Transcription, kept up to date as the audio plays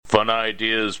Fun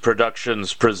Ideas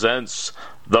Productions presents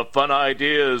the Fun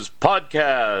Ideas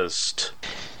Podcast.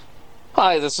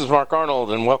 Hi, this is Mark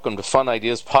Arnold, and welcome to Fun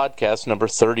Ideas Podcast number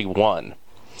 31.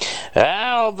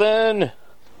 Alvin!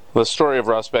 The story of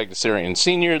Ross Bagdasarian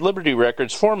Sr., Liberty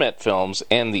Records, Format Films,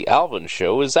 and The Alvin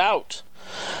Show is out.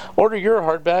 Order your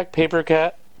hardback,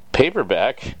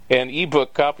 paperback, and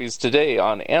ebook copies today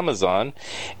on Amazon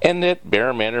and at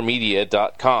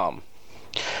bearmanormedia.com.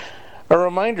 A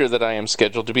reminder that I am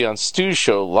scheduled to be on Stu's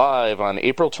show live on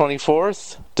April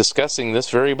 24th, discussing this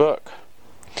very book.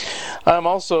 I'm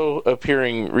also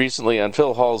appearing recently on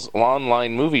Phil Hall's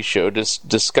online movie show to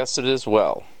discuss it as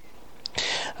well.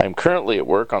 I'm currently at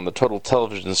work on the Total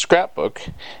Television Scrapbook,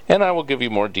 and I will give you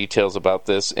more details about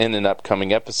this in an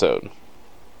upcoming episode.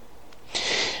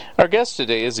 Our guest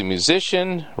today is a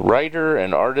musician, writer,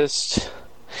 and artist,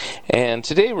 and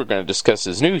today we're going to discuss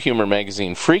his new humor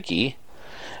magazine, Freaky,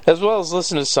 as well as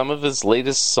listen to some of his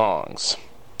latest songs.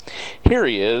 Here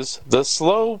he is, the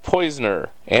Slow Poisoner,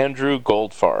 Andrew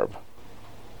Goldfarb.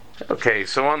 Okay,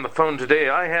 so on the phone today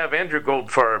I have Andrew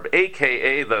Goldfarb,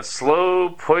 a.k.a. the Slow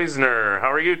Poisoner.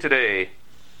 How are you today?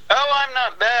 Oh, I'm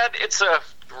not bad. It's a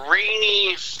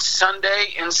rainy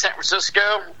Sunday in San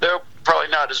Francisco, though probably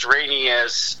not as rainy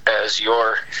as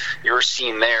your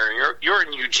scene there. You're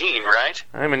in Eugene, right?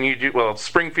 I'm in Eugene. Well, it's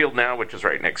Springfield now, which is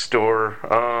right next door.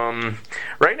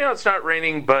 Right now it's not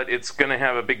raining, but it's going to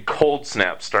have a big cold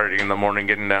snap starting in the morning,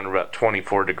 getting down to about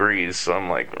 24 degrees. So I'm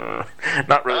like,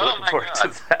 not really looking forward to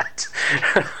that.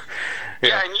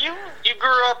 Yeah, and you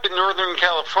grew up in Northern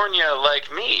California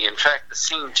like me, in fact, the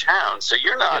same town, so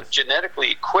you're not genetically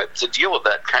equipped to deal with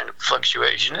that kind of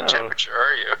fluctuation in temperature,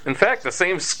 are you? In fact, the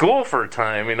same school for a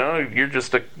time, you're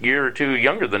just a year or two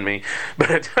younger than me,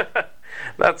 but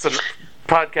that's a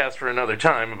podcast for another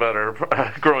time about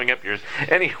our growing up years.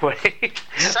 Anyway.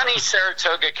 Sunny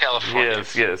Saratoga, California.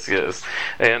 Yes.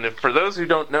 And for those who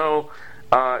don't know,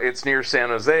 it's near San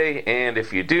Jose, and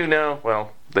if you do know,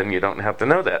 well, then you don't have to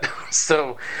know that.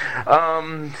 So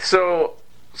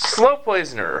Slow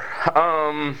Poisoner.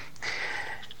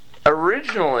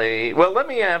 Originally, well, let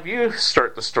me have you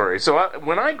start the story. So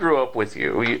when I grew up with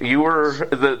you, you were,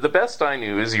 the best I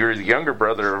knew is you're the younger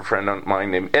brother of a friend of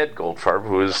mine named Ed Goldfarb,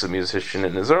 who is a musician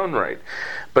in his own right.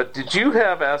 But did you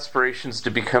have aspirations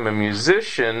to become a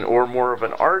musician or more of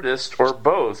an artist or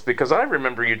both? Because I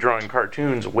remember you drawing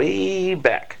cartoons way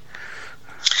back.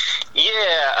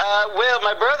 Yeah, well,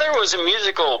 my brother was a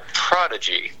musical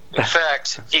prodigy. In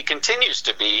fact, he continues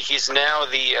to be. He's now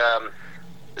the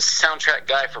soundtrack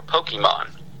guy for Pokemon.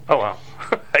 Oh, wow.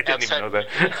 I didn't even know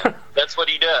that. That's what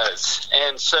he does.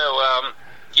 And so,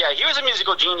 yeah, he was a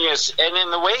musical genius, and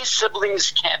in the way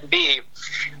siblings can be,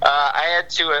 I had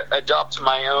to adopt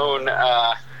my own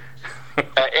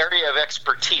area of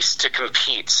expertise to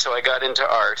compete, so I got into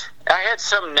art. I had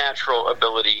some natural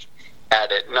ability at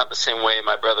it, not the same way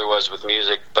my brother was with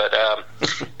music, but I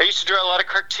used to draw a lot of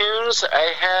cartoons.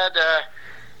 I had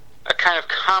a kind of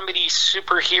comedy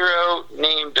superhero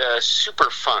named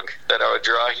Superfunk that I would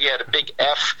draw. He had a big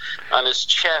F on his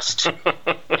chest,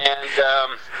 and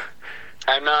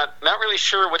I'm not really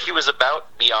sure what he was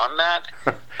about beyond that.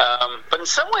 But in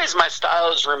some ways, my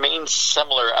style has remained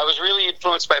similar. I was really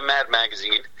influenced by Mad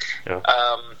Magazine.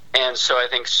 Yeah. And so I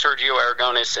think Sergio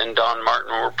Aragonis and Don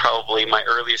Martin were probably my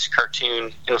earliest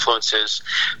cartoon influences.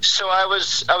 So I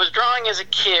was drawing as a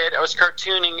kid. I was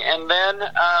cartooning, and then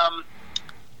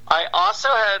I also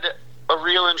had a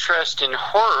real interest in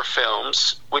horror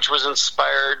films, which was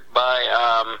inspired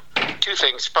by two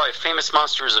things. Probably Famous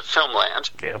Monsters of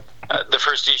Filmland. Yeah. The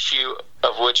first issue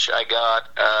of which I got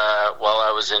while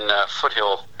I was in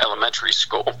Foothill Elementary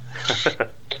School.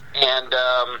 And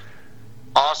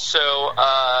also,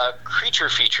 Creature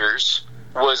Features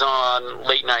was on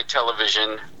late-night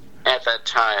television at that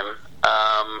time,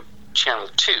 Channel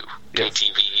 2, yes.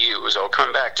 KTVU, was all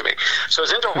coming back to me. So I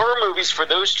was into horror movies for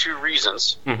those two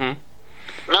reasons. Mm-hmm.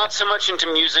 Not so much into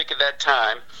music at that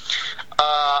time,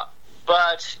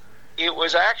 but it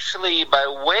was actually by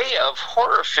way of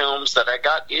horror films that I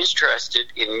got interested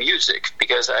in music,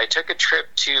 because I took a trip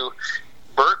to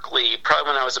Berkeley,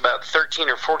 probably when I was about 13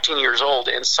 or 14 years old,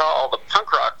 and saw all the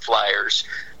punk rock flyers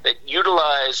that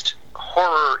utilized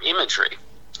horror imagery.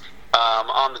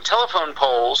 On the telephone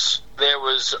poles, there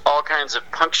was all kinds of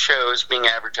punk shows being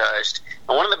advertised,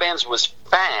 and one of the bands was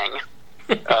Fang,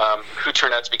 who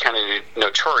turned out to be kind of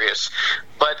notorious.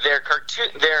 But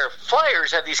their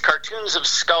flyers had these cartoons of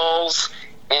skulls,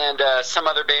 and some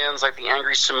other bands like the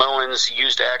Angry Samoans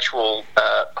used actual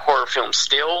horror film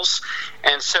stills.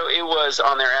 And so it was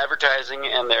on their advertising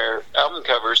and their album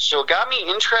covers. So it got me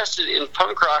interested in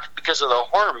punk rock because of the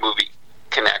horror movie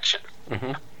connection.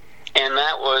 Mm-hmm. And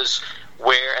that was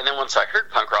where, and then once I heard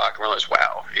punk rock, I realized,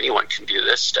 wow, anyone can do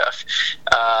this stuff.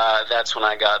 That's when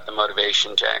I got the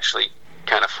motivation to actually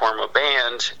kind of form a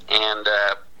band and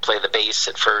play the bass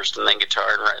at first, and then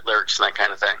guitar and write lyrics and that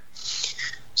kind of thing.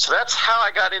 So that's how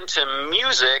I got into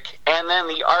music, and then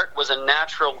the art was a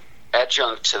natural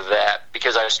adjunct to that,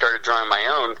 because I started drawing my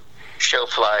own show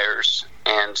flyers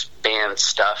and band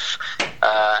stuff,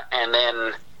 and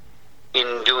then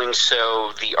in doing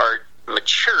so, the art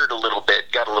matured a little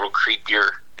bit, got a little creepier,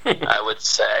 I would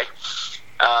say.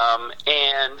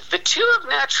 And the two have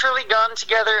naturally gone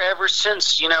together ever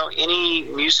since. Any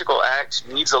musical act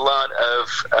needs a lot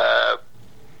of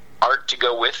art to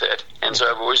go with it, and so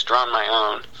I've always drawn my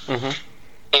own. Mm-hmm.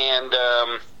 And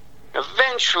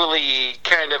eventually,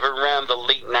 kind of around the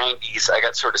late 90s, I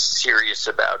got sort of serious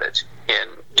about it in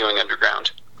doing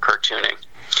underground cartooning.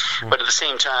 Mm-hmm. But at the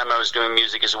same time, I was doing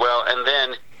music as well. And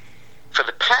then for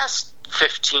the past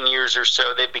 15 years or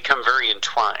so, they've become very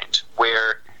entwined,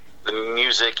 where the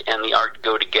music and the art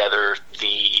go together.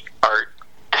 The art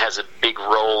has a big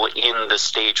role in the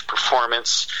stage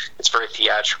performance. It's very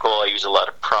theatrical. I use a lot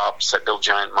of props. I build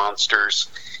giant monsters.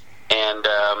 And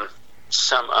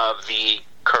some of the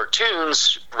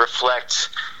cartoons reflect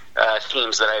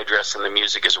themes that I address in the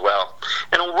music as well.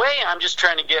 In a way, I'm just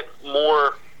trying to get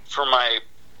more for my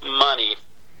money,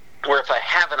 where if I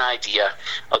have an idea,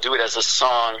 I'll do it as a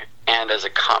song and as a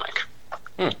comic.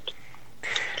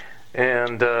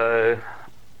 And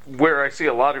where I see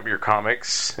a lot of your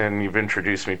comics, and you've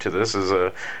introduced me to this, is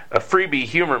a freebie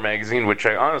humor magazine, which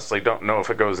I honestly don't know if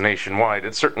it goes nationwide.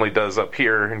 It certainly does up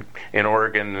here in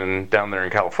Oregon and down there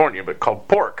in California, but called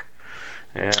Pork.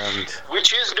 And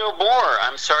which is no more,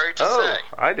 I'm sorry to say.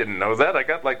 I didn't know that. I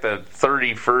got like the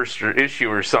 31st issue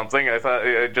or something. I thought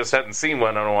I just hadn't seen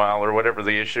one in a while, or whatever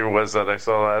the issue was that I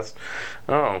saw last.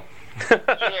 Oh.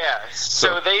 Yeah,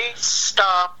 so they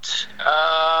stopped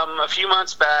a few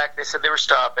months back. They said they were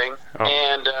stopping,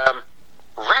 and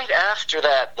right after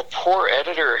that, the poor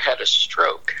editor had a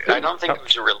stroke. I don't think it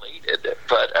was related,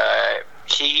 but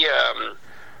he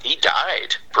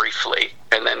died briefly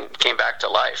and then came back to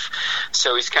life.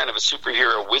 So he's kind of a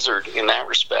superhero wizard in that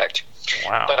respect.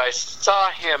 Wow. But I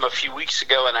saw him a few weeks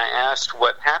ago, and I asked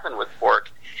what happened with Pork.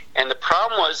 And the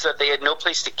problem was that they had no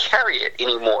place to carry it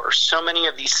anymore. So many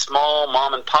of these small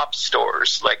mom-and-pop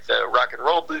stores, like the rock and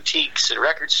roll boutiques and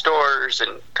record stores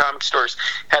and comic stores,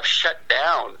 have shut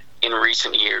down in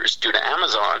recent years due to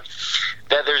Amazon,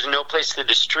 that there's no place to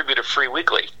distribute a free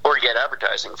weekly or get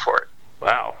advertising for it.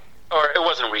 Wow. Or it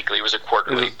wasn't a weekly, it was a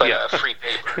quarterly, but a free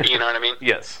paper, you know what I mean?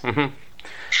 Yes. Mm-hmm.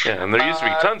 Yeah, and there used to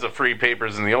be tons of free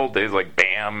papers in the old days, like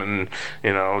BAM and,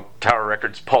 Tower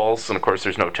Records Pulse, and of course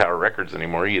there's no Tower Records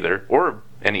anymore either, or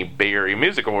any Bay Area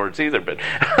Music Awards either, but...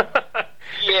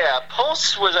 Yeah,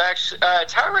 Pulse was actually...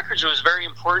 Tower Records was very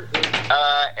important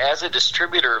as a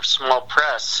distributor of small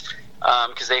press,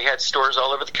 because they had stores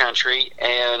all over the country,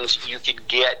 and you could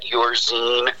get your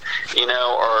zine,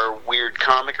 or weird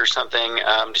comic or something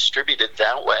distributed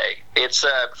that way. It's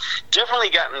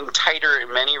definitely gotten tighter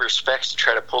in many respects to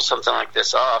try to pull something like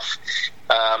this off,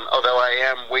 although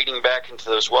I am wading back into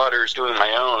those waters doing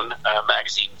my own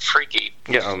magazine, Freaky.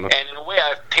 Yeah, and in a way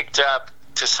I've picked up,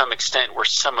 to some extent, where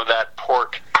some of that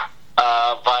Pork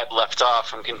vibe left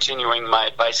off. I'm continuing my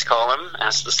advice column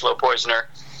as the Slow Poisoner,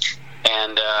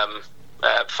 and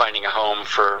finding a home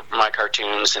for my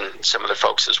cartoons and some other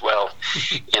folks as well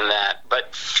in that.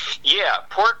 But yeah,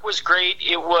 Pork was great.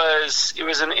 It was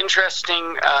an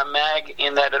interesting mag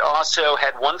in that it also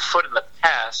had one foot in the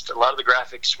past. A lot of the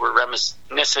graphics were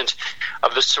reminiscent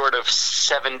of the sort of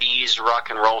 70s rock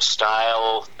and roll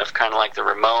style of kind of like the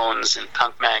Ramones and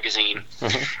Punk magazine,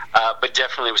 but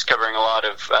definitely was covering a lot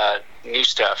of new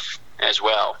stuff as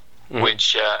well,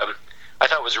 which I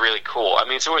thought was really cool. I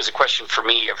mean, it's always a question for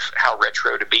me of how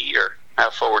retro to be or how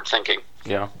forward-thinking.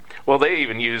 Yeah. Well, they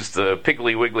even used the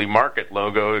Piggly Wiggly Market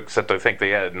logo, except I think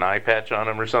they added an eye patch on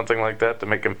them or something like that to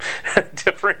make them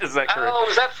different. Is that correct? Oh,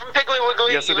 is that from Piggly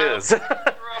Wiggly? Yes, it is. I grew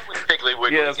up with Piggly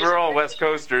Wiggly. Yes, we're all West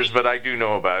Coasters, but I do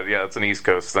know about it. Yeah, it's an East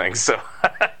Coast thing, so...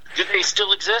 Do they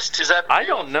still exist? Is that? I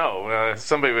don't know.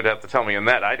 Somebody would have to tell me on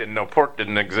that. I didn't know Pork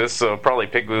didn't exist, so probably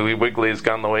Piggly Wiggly has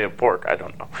gone the way of Pork. I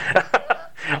don't know.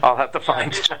 I'll have to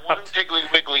find out. out. One Piggly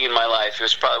Wiggly in my life. It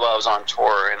was probably while I was on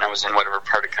tour, and I was in whatever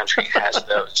part of the country has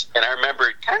those. And I remember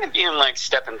it kind of being like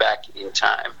stepping back in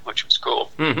time, which was cool.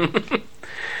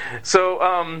 So,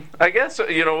 I guess,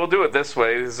 we'll do it this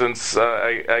way, since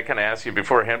I kind of asked you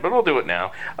beforehand, but we'll do it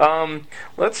now.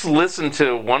 Let's listen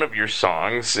to one of your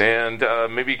songs, and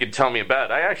maybe you could tell me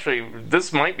about it.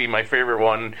 This might be my favorite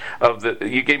one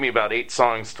you gave me about 8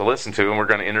 songs to listen to, and we're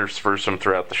going to intersperse them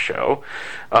throughout the show.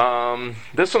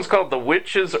 This one's called The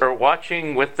Witches Are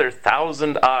Watching with Their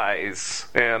Thousand Eyes,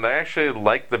 and I actually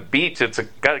like the beat. It's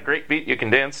got a great beat. You can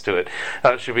dance to it.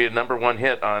 It should be a #1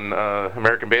 hit on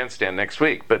American Bandstand next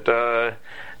week, but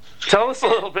tell us a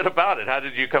little bit about it. How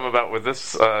did you come about with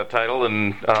this title?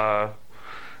 And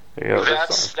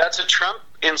that's a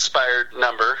Trump-inspired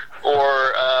number,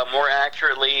 or more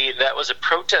accurately, that was a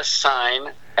protest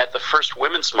sign at the first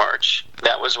Women's March.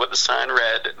 That was what the sign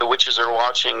read: "The witches are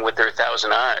watching with their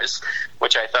thousand eyes,"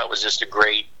 which I thought was just a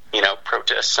great,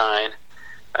 protest sign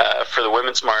for the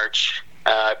Women's March.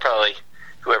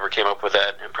 Whoever came up with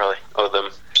that, and probably owe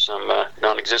them some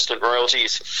non-existent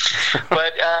royalties.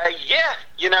 But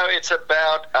it's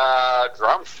about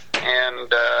Trump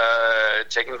and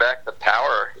taking back the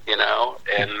power,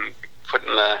 and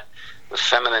putting the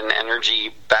feminine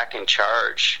energy back in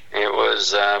charge. It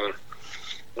was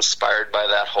inspired by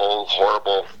that whole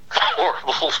horrible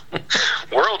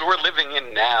world we're living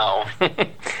in now.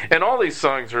 And all these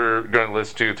songs we're going to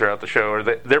listen to throughout the show,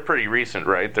 they're pretty recent,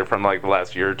 right? They're from like the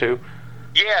last year or two?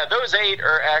 Yeah, those 8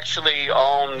 are actually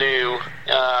all new,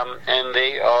 and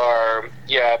they are,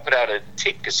 I put out a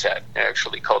tape cassette,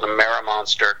 actually, called Amara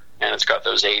Monster, and it's got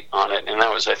those 8 on it, and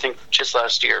that was, I think, just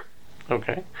last year.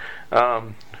 Okay.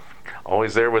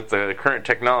 Always there with the current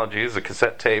technologies, a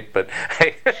cassette tape, but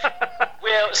hey.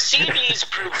 Well, CDs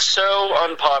proved so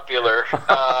unpopular.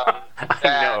 I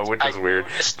know, which is weird.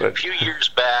 But a few years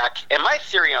back, and my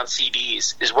theory on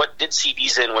CDs is what did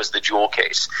CDs in was the jewel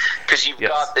case, because you've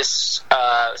got this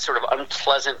sort of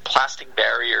unpleasant plastic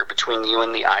barrier between you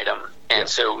and the item, and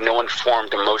so no one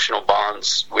formed emotional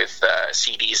bonds with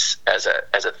CDs as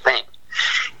a thing.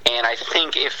 And I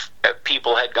think if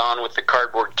people had gone with the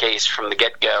cardboard case from the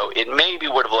get-go, it maybe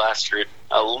would have lasted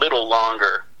a little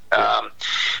longer.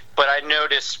 But I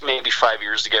noticed maybe 5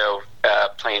 years ago,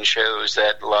 playing shows,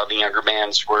 that a lot of the younger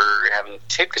bands were having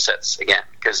tape cassettes again,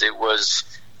 because it was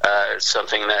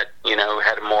something that,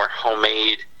 had a more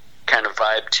homemade kind of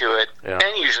vibe to it,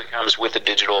 and usually comes with a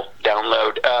digital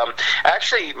download.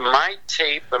 Actually, my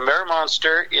tape, Amara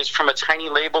Monster, is from a tiny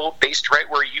label based right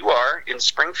where you are in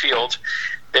Springfield.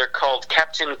 They're called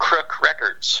Captain Crook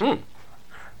Records. And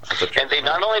they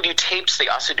not only do tapes, they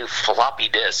also do floppy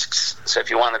disks. So if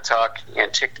you want to talk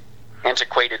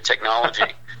antiquated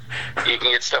technology, you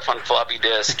can get stuff on floppy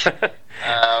disk.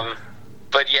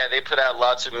 But yeah, they put out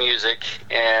lots of music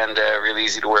and really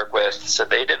easy to work with. So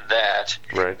they did that.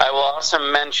 Right. I will also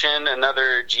mention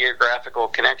another geographical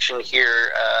connection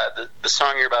here. The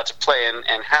song you're about to play,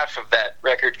 and half of that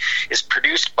record is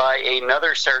produced by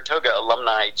another Saratoga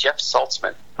alumni, Jeff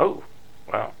Saltzman. Oh,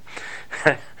 wow.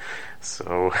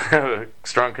 So,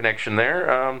 strong connection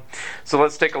there. So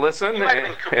let's take a listen. So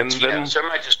it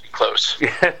might just be close.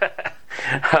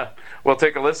 We'll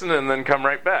take a listen and then come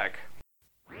right back.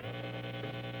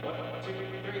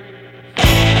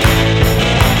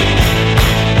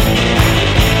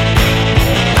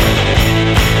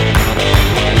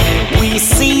 We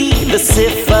see the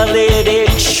syphilitic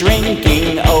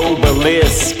shrinking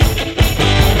obelisk,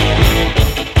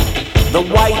 the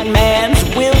white man's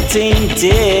wilting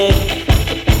dick.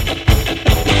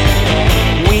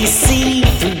 We see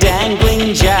through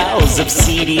dangling jowls of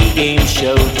CD game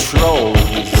show trolls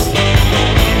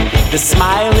the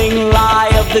smiling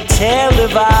lie of the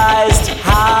televised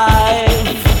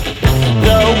hive.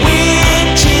 The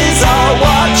witches are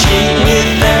watching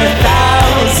with their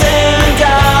thousand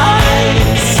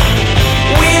eyes.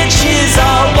 Witches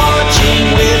are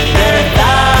watching with their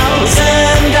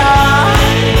thousand eyes.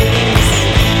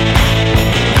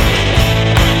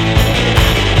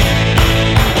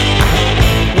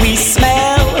 We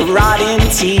smell rotten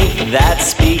teeth that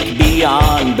speak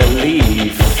beyond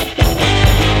belief.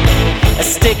 A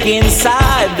stick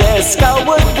inside their skull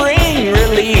would bring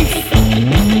relief.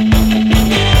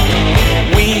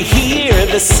 We hear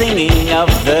the singing of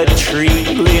the tree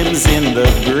limbs in the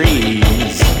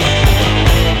breeze,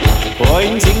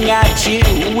 pointing at you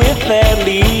with their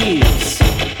leaves.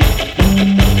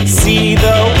 See,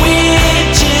 the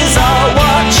witches are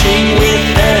watching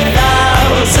with their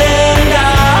thousand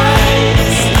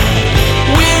eyes.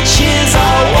 Witches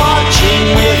are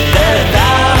watching with their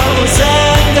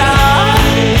thousand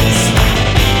eyes.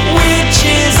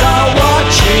 Witches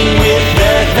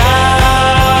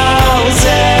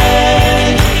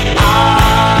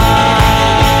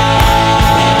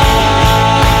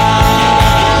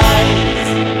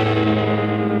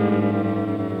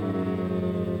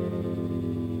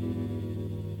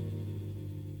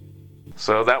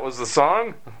So that was the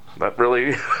song. That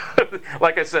really,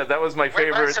 like I said, that was my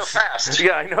favorite. Went by so fast.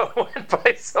 Yeah, I know, it went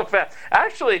by so fast.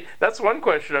 Actually, that's one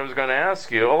question I was going to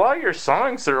ask you. A lot of your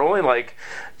songs are only like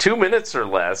 2 minutes or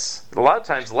less. A lot of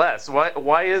times less.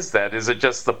 Why is that? Is it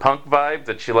just the punk vibe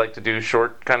that you like to do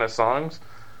short kind of songs?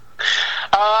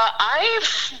 I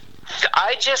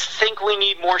just think we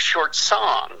need more short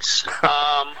songs.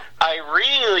 I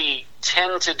really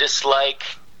tend to dislike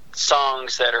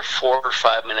songs that are 4 or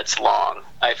 5 minutes long.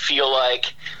 I feel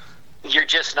like you're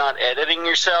just not editing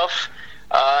yourself.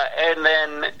 And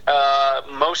then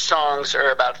most songs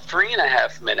are about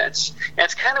 3.5 minutes. And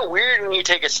it's kind of weird when you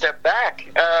take a step back.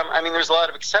 I mean, there's a lot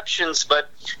of exceptions, but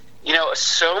you know,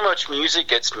 so much music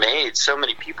gets made, so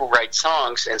many people write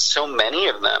songs, and so many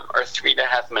of them are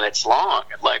 3.5 minutes long.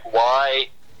 Like, why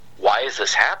is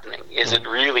this happening? Is it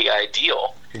really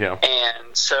ideal? Yeah.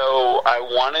 And so I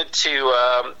wanted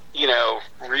to, you know,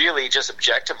 really just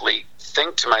objectively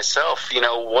think to myself, you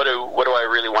know, what do I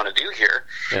really want to do here?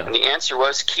 Yeah. And the answer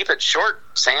was, keep it short,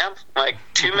 Sam. Like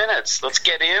 2 minutes. Let's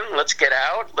get in, let's get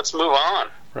out, let's move on.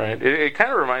 Right. It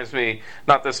kind of reminds me,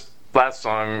 not this last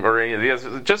song or any of the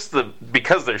others, just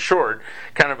because they're short,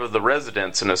 kind of the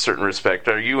Residents in a certain respect.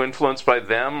 Are you influenced by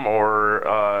them, or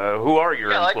who are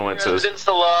your influences? I like the Residents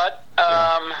a lot.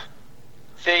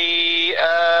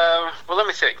 Well, let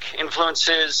me think.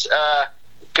 Influences.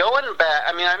 Going back,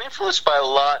 I mean, I'm influenced by a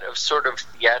lot of sort of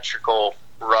theatrical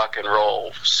rock and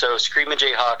roll. So Screamin'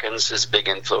 Jay Hawkins is a big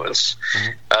influence.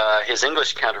 Mm-hmm. His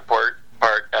English counterpart,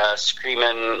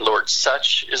 Screamin' Lord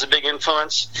Sutch, is a big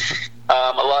influence.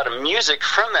 A lot of music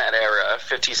from that era,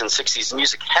 50s and 60s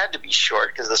music, had to be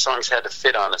short because the songs had to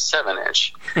fit on a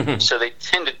 7-inch. So they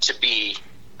tended to be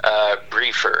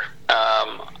briefer.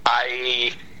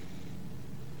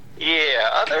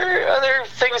 Other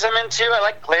things I'm into, I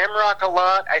like glam rock a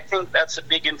lot. I think that's a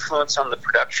big influence on the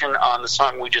production on the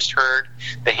song we just heard,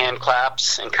 the hand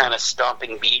claps and kind of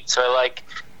stomping beat. So I like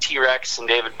T-Rex and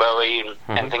David Bowie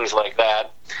and things like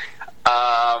that.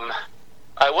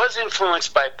 I was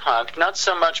influenced by punk, not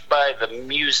so much by the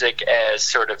music as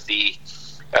sort of the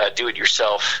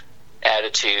do-it-yourself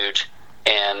attitude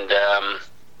and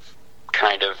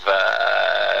kind of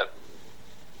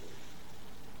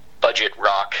budget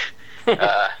rock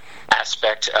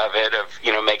aspect of it, of,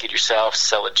 you know, make it yourself,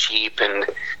 sell it cheap, and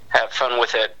have fun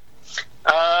with it.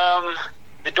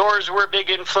 The Doors were a big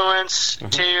influence,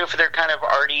 too, for their kind of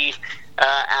arty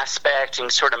aspect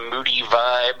and sort of moody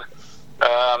vibe.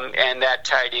 And that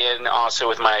tied in also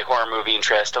with my horror movie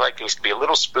interest. I like things to be a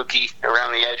little spooky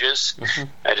around the edges.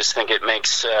 I just think it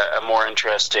makes a more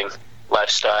interesting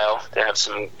lifestyle to have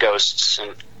some ghosts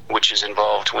and witches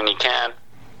involved when you can.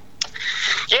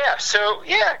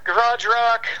 Garage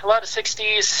rock, a lot of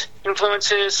 60s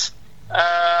influences.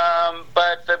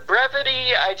 But the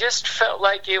brevity, I just felt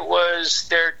like there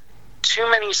are too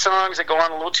many songs that go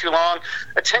on a little too long.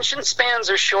 Attention spans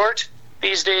are short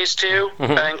these days, too,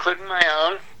 including my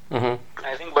own.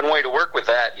 I think one way to work with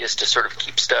that is to sort of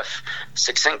keep stuff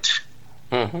succinct.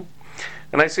 And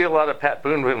I see a lot of Pat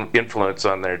Boone influence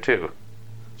on there, too.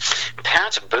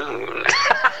 Pat Boone.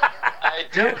 I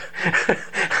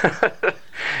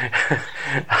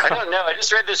don't know. I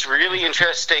just read this really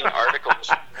interesting article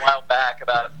just a while back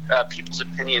about people's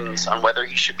opinions on whether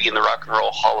he should be in the Rock and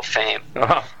Roll Hall of Fame.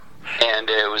 And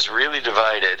it was really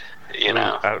divided, you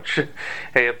know. Ouch.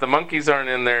 Hey, if the Monkees aren't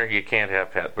in there, you can't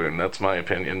have Pat Boone. That's my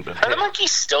opinion. But are the Monkees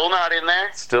still not in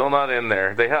there? Still not in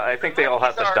there. I think they all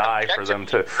have to die for them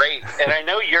to. Great, and I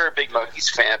know you're a big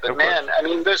Monkees fan, but man, I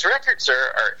mean, those records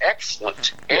are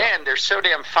excellent, and they're so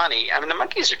damn funny. I mean, the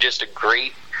Monkees are just a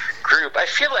great group. I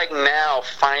feel like now,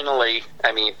 finally,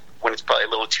 I mean, when it's probably a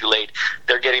little too late,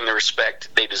 they're getting the respect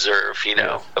they deserve, you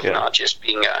know, of not just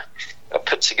being a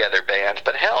put-together band.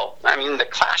 But hell, I mean, The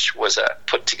Clash was a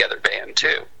put-together band,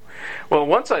 too. Well,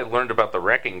 once I learned about the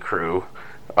Wrecking Crew,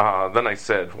 then I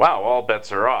said, wow, all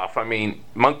bets are off. I mean,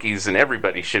 Monkees and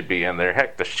everybody should be in there.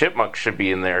 Heck, the Chipmunks should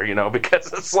be in there, you know,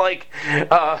 because it's like,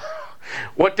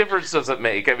 what difference does it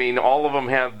make? I mean, all of them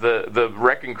have the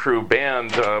Wrecking Crew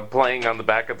band playing on the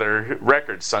back of their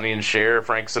records. Sonny and Cher,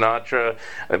 Frank Sinatra,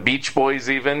 Beach Boys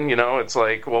even, you know. It's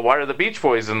like, well, why are the Beach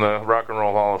Boys in the Rock and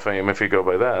Roll Hall of Fame if you go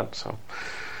by that? So.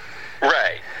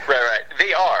 Right.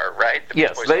 They are, right?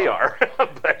 Yes, they are.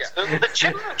 The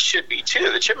Chipmunks should be,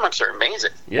 too. The Chipmunks are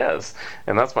amazing. Yes,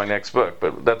 and that's my next book,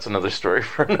 but that's another story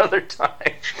for another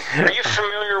time. Are you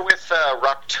familiar with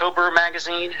Rocktober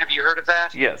magazine? Have you heard of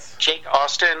that? Yes. Jake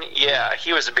Austen? Yeah,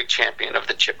 he was a big champion of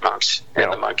the Chipmunks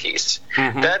and the Monkees.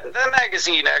 That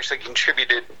magazine actually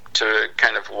contributed to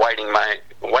kind of widening my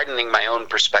widening my own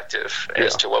perspective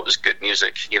as to what was good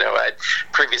music.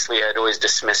 Previously I'd always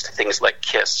dismissed things like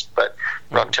Kiss, but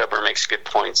Rocktober makes good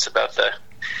points about the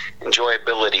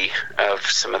enjoyability of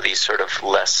some of these sort of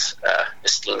less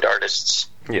esteemed artists.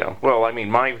 Yeah, well, I mean,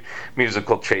 my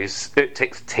musical tastes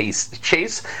expanded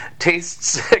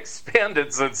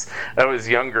since I was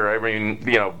younger. I mean,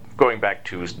 going back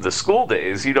to the school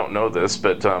days, you don't know this,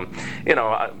 but,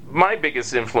 my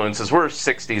biggest influences were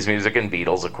 60s music and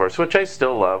Beatles, of course, which I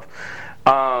still love.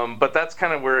 But that's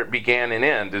kind of where it began and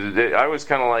ended. I was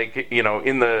kind of like,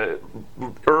 in the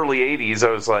early 80s, I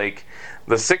was like,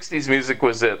 the 60s music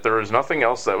was it. There was nothing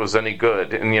else that was any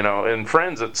good. And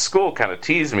friends at school kind of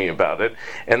teased me about it.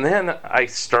 And then I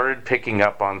started picking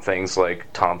up on things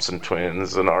like Thompson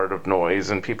Twins and Art of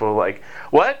Noise, and people were like,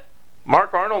 what?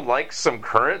 Mark Arnold likes some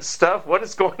current stuff? What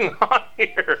is going on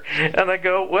here? And I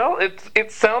go, well,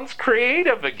 it sounds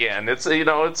creative again. It's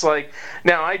like,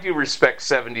 now I do respect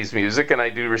 70s music, and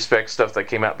I do respect stuff that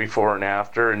came out before and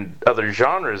after and other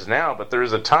genres now, but there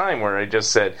was a time where I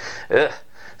just said, ugh,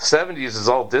 70s is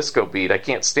all disco beat. I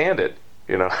can't stand it,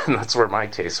 and that's where my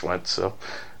taste went. So,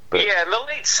 yeah, the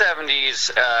late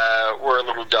 70s were a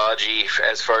little dodgy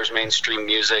as far as mainstream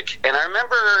music, and I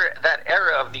remember that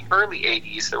era of the early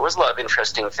 80s. There was a lot of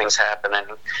interesting things happening,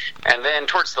 and then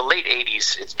towards the late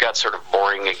 80s, it got sort of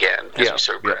boring again as we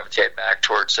sort of gravitate back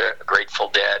towards a Grateful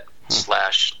Dead /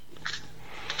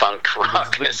 funk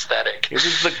rock aesthetic. It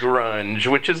was the grunge,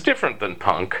 which is different than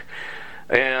punk.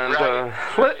 And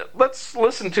let's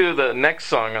listen to the next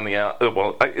song on the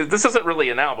album. This isn't really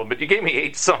an album, but you gave me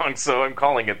 8 songs, so I'm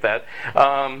calling it that.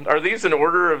 Are these in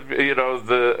order of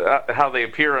how they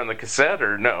appear on the cassette,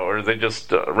 or no? Or are they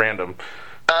just random?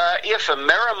 If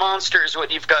Amera Monster is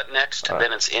what you've got next,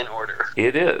 then it's in order.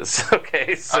 It is.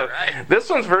 Okay, so this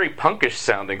one's very punkish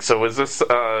sounding. So is this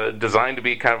designed to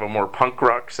be kind of a more punk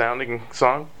rock sounding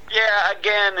song? Yeah,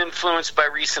 again, influenced by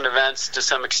recent events to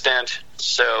some extent.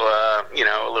 So, a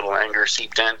little anger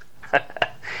seeped in.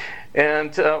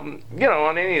 And,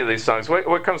 on any of these songs,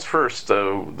 what comes first,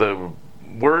 the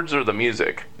words or the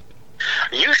music?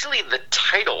 Usually the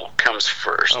title comes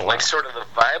first, like sort of the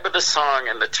vibe of the song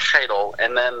and the title,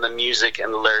 and then the music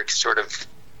and the lyrics sort of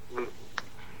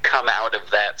come out of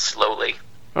that slowly.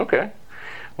 Okay.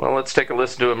 Well, let's take a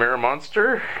listen to Amera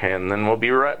Monster, and then we'll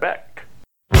be right back.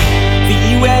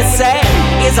 The USA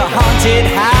is a haunted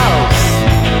house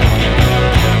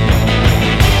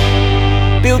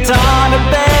built on a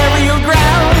burial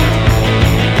ground.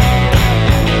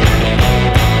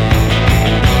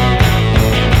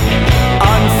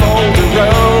 Unfold a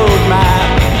road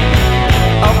map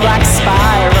of black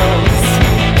spirals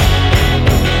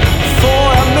for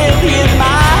 1,000,000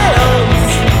 miles.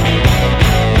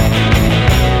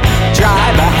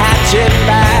 Drive a hatchet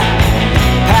back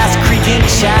past creaking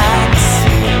shacks.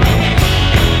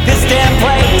 This damn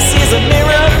place is a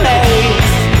mirror maze.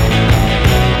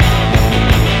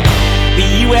 The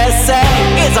USA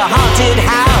is a haunted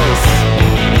house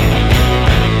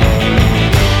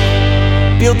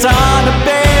built on a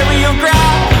burial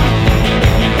ground.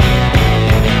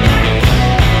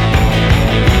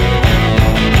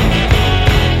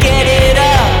 Get it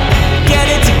up, get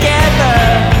it together.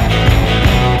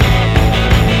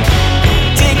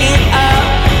 Dig it up,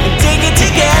 dig it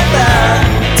together.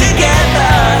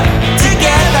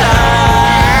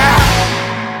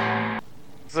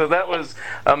 So that was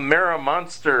Amera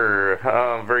Monster,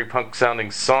 very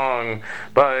punk-sounding song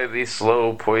by the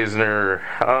Slow Poisoner.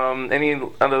 Any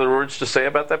other words to say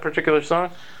about that particular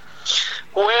song?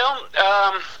 Well,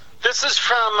 this is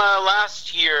from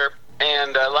last year,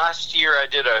 and last year I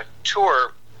did a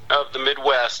tour of the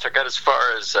Midwest. I got as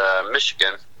far as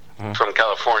Michigan from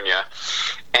California,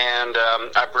 and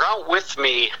I brought with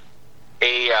me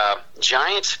a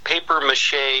giant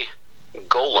papier-mâché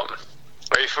golem.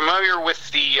 Are you familiar with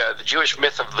the Jewish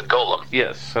myth of the golem?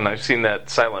 Yes, and I've seen that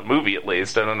silent movie at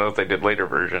least. I don't know if they did later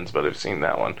versions, but I've seen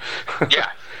that one.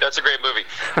 Yeah, that's a great movie.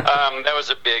 That was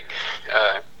a big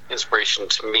inspiration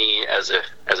to me as a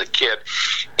kid.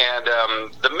 And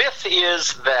the myth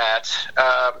is that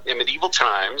in medieval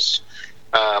times,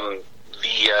 the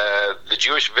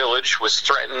Jewish village was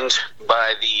threatened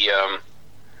by the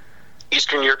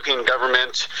Eastern European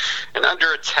government and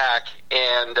under attack,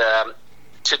 and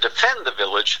to defend the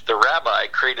village, the rabbi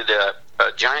created a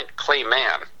giant clay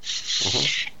man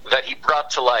that he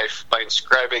brought to life by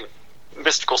inscribing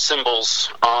mystical symbols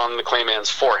on the clay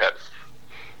man's forehead.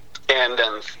 And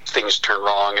then things turn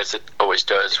wrong, as it always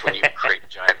does when you create a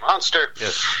giant monster.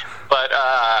 Yes. But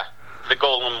the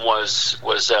golem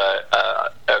was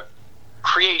a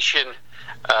creation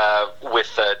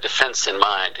with defense in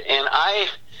mind. And I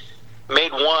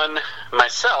made one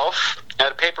myself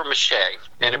out of paper mache,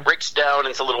 and it breaks down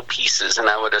into little pieces, and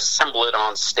I would assemble it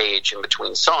on stage in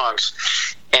between songs.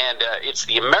 And it's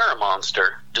the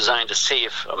Amerimonster, designed to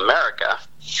save America,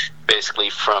 basically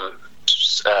from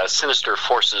sinister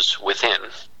forces within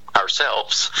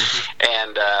ourselves,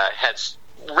 and has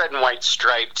red and white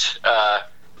striped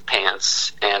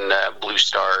pants and blue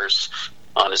stars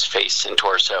on his face and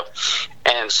torso.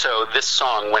 And so this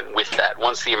song went with that.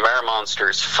 Once the Amerimonster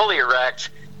is fully erect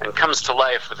and comes to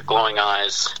life with glowing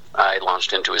eyes, I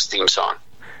launched into his theme song.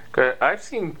 I've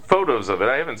seen photos of it.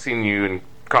 I haven't seen you in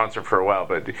concert for a while,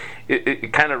 but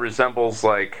it kind of resembles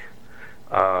like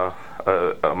a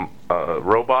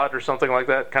robot or something like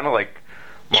that, kind of like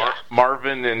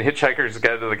Marvin and Hitchhiker's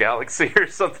Guide to the Galaxy or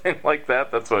something like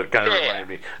that. That's what it kind of reminded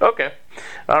me. Okay,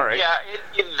 all right. Yeah,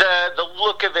 the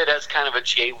look of it has kind of a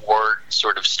Jay Ward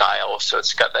sort of style, so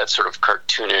it's got that sort of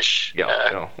cartoonish.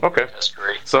 Okay.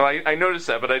 History. So I noticed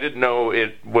that, but I didn't know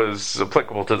it was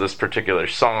applicable to this particular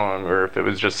song, or if it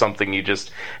was just something you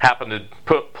just happened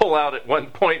to pull out at one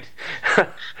point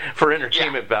for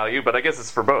entertainment value. But I guess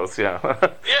it's for both. Yeah.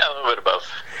 Yeah, a little bit of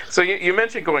both. So you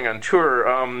mentioned going on tour.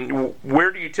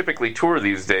 Where do you typically tour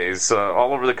these days?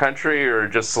 All over the country, or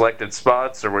just selected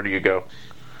spots, or where do you go?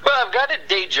 Well, I've got a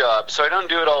day job, so I don't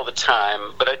do it all the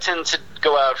time, but I tend to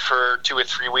go out for 2 or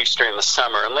 3 weeks during the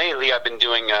summer. And lately I've been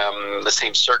doing the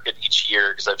same circuit each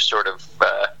year, because I've sort of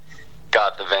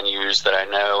got the venues that I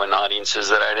know and audiences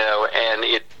that I know, and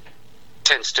it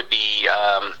tends to be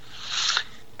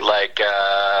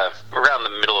around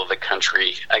the middle of the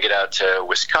country. I get out to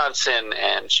Wisconsin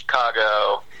and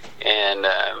Chicago and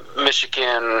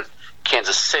Michigan,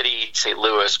 Kansas City, St.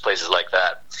 Louis, places like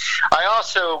that. I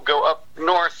also go up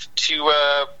north to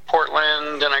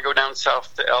Portland, and I go down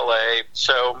south to LA.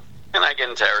 And I get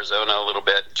into Arizona a little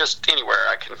bit. Just anywhere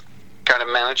I can kind of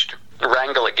manage to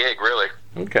wrangle a gig, really.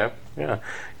 Okay, yeah.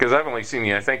 Because I've only seen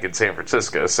you, I think, in San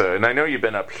Francisco. And I know you've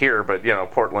been up here, but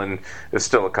Portland is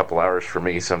still a couple hours for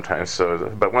me sometimes.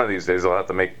 But one of these days I'll have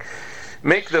to make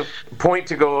the point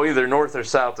to go either north or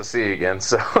south to see again.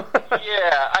 So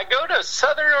yeah, I go to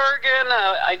Southern Oregon.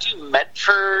 I do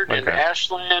Medford and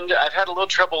Ashland. I've had a little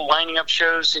trouble lining up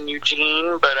shows in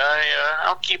Eugene, but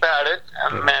I'll keep at it.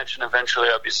 I imagine eventually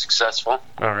I'll be successful.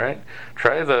 All right.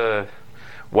 Try the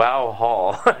Wow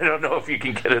Hall. I don't know if you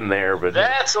can get in there, but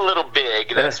that's a little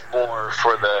big. That's more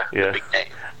for the big name.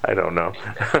 I don't know.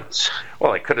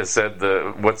 Well, I could have said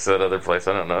what's that other place?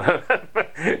 I don't know.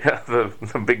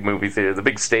 the big movie theater, the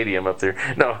big stadium up there.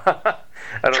 No, I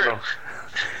don't know.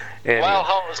 Anyway. Wow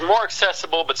Hall is more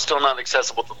accessible, but still not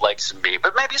accessible to the likes of me.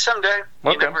 But maybe someday.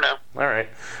 You never know. All right.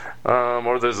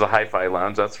 Or there's the Hi-Fi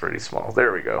Lounge. That's pretty small.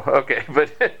 There we go. Okay,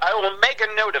 but I will make a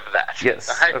note of that. Yes.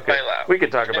 The Hi-Fi Lounge. We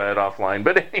could talk about it offline.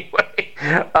 But anyway,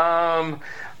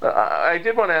 I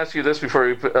did want to ask you this before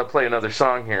we play another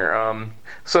song here.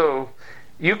 So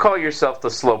you call yourself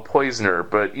the Slow Poisoner,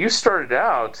 but you started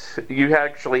out, you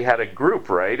actually had a group,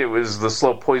 right? It was the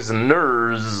Slow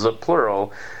Poisoners,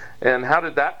 plural. And how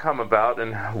did that come about,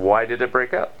 and why did it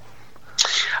break up?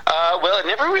 Well, it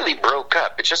never really broke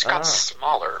up. It just got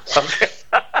smaller. Okay.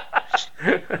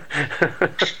 And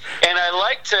I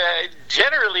like to,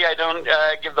 generally I don't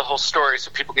give the whole story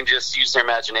so people can just use their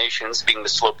imaginations, being the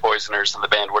Slow Poisoners and the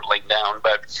band Whittling Down.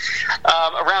 But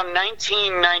around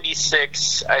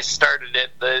 1996, I started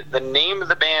it. The name of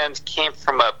the band came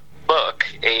from a book,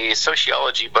 a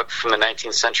sociology book from the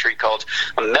 19th century called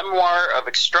A Memoir of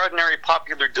Extraordinary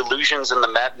Popular Delusions and the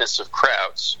Madness of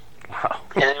Crowds. Wow.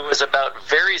 And it was about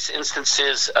various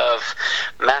instances of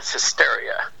mass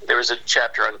hysteria. There was a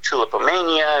chapter on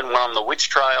tulipomania and one on the witch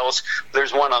trials.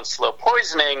 There's one on slow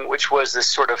poisoning, which was this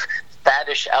sort of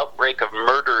faddish outbreak of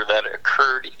murder that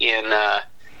occurred in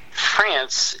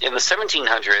France in the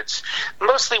 1700s,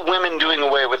 mostly women doing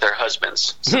away with their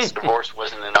husbands, since divorce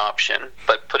wasn't an option,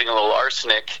 but putting a little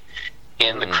arsenic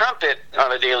in the crumpet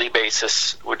on a daily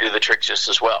basis would do the trick just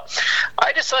as well.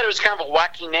 I decided it was kind of a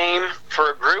wacky name for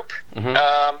a group,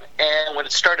 and when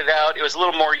it started out, it was a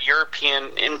little more European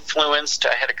influenced.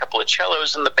 I had a couple of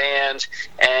cellos in the band,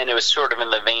 and it was sort of in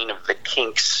the vein of the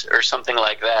Kinks or something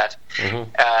like that.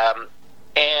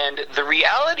 And the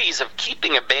realities of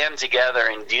keeping a band together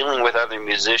and dealing with other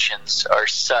musicians are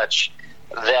such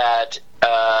that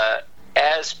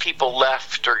as people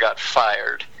left or got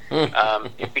fired,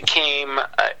 it became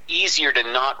easier to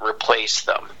not replace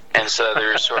them. And so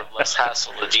there's sort of less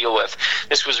hassle to deal with.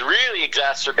 This was really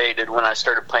exacerbated when I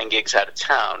started playing gigs out of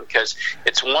town, because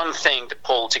it's one thing to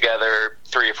pull together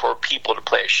 3 or 4 people to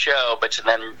play a show, but to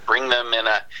then bring them in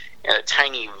a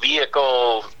tiny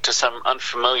vehicle to some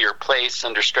unfamiliar place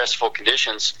under stressful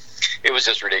conditions It was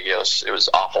just ridiculous. It was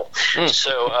awful.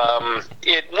 So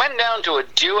it went down to a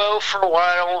duo for a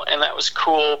while, and that was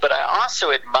cool. But I also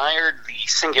admired the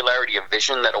singularity of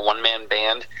vision that a one-man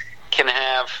band can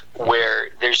have,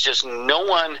 where there's just no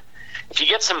one. If you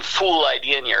get some fool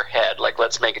idea in your head, like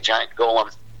let's make a giant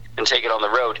golem and take it on the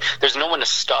road, there's no one to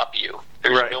stop you.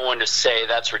 There's no one to say,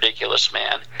 that's ridiculous,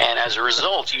 man. And as a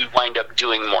result, you wind up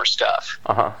doing more stuff.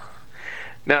 Uh-huh.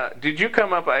 Now, did you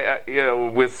come up,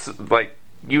 with, like,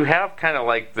 you have kind of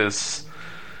like this,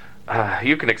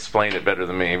 you can explain it better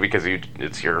than me because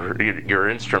it's your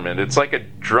instrument. It's like a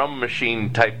drum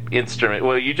machine type instrument.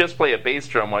 Well, you just play a bass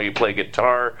drum while you play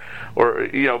guitar, or,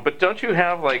 but don't you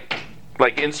have, like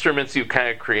instruments you kind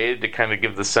of created to kind of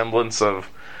give the semblance of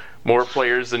more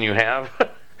players than you have?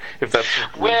 If that's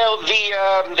well,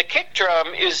 the kick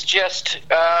drum is just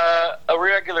a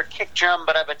regular kick drum,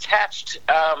 but I've attached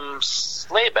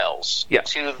sleigh bells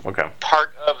to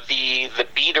part of the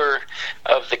beater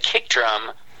of the kick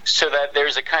drum, so that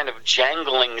there's a kind of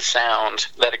jangling sound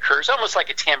that occurs, almost like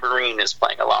a tambourine is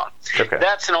playing along. Okay.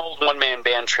 That's an old one-man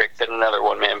band trick that another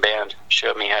one-man band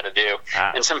showed me how to do.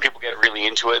 And some people get really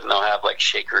into it, and they'll have like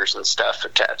shakers and stuff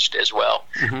attached as well.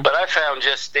 Mm-hmm. But I found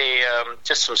just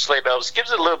some sleigh bells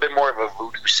gives it a little bit more of a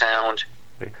voodoo sound.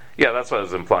 Yeah, that's what I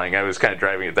was implying. I was kind of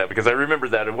driving at that because I remember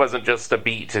that it wasn't just a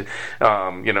beat. It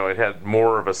had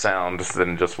more of a sound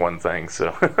than just one thing.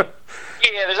 So.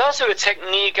 Yeah, there's also a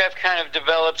technique I've kind of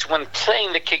developed when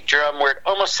playing the kick drum where it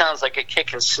almost sounds like a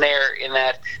kick and snare, in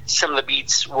that some of the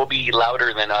beats will be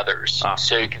louder than others.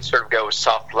 So you can sort of go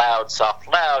soft, loud,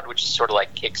 which is sort of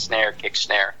like kick, snare.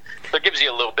 So it gives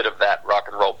you a little bit of that rock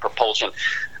and roll propulsion.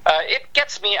 It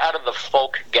gets me out of the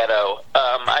folk ghetto.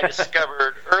 I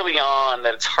discovered early on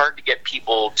that it's hard to get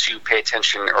people to pay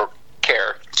attention or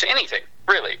care to anything,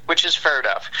 really, which is fair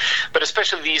enough. But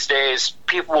especially these days,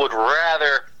 people would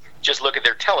rather just look at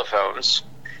their telephones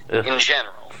in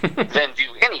general than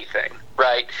do anything,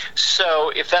 right?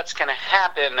 So if that's going to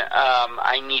happen,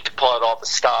 I need to pull out all the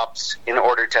stops in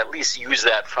order to at least use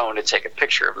that phone to take a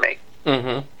picture of me.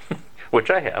 Mm-hmm.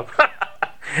 Which I have.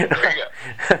 There you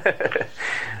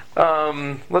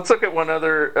go. Let's look at one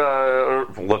other.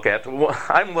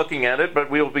 I'm looking at it, but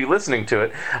we'll be listening to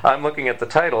it. I'm looking at the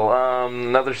title.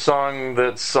 Another song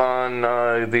that's on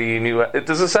the new.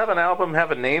 Does this have an album?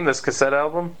 Have a name? This cassette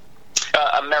album?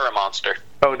 A Mirror Monster.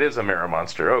 Oh, it is a Mirror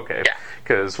Monster. Okay. Yeah.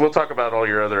 Because we'll talk about all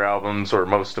your other albums, or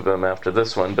most of them, after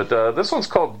this one. But this one's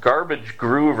called Garbage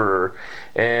Groover,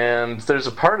 and there's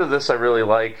a part of this I really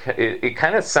like. It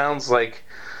kind of sounds like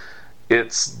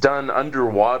it's done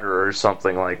underwater or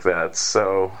something like that.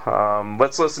 So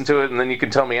let's listen to it, and then you can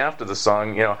tell me after the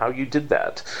song, how you did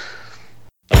that.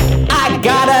 I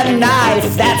got a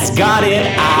knife that's got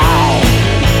an eye.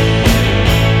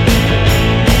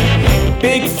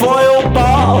 Big foil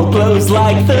ball glows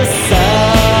like the sunrise.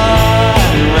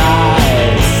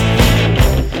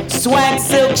 Swag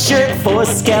silk shirt for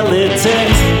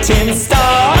skeletons. Tin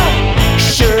star,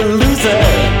 sure loser.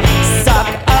 Suck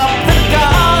up the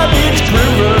garbage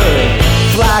groover.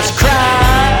 Flash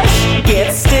crash,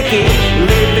 get sticky.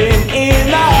 Living in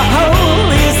a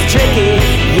hole is tricky.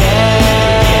 Yeah.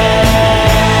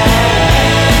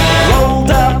 Rolled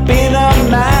up in a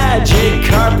magic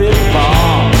carpet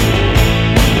bomb.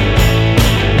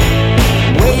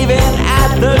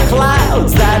 The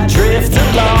clouds that drift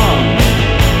along,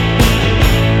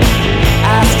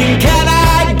 asking, can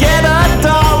I get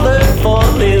 $1 for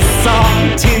this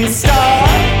song? Tin star,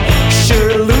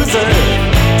 sure loser.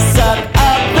 Suck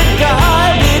up the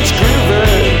garbage groover.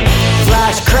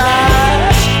 Flash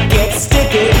crash, get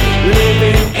sticky.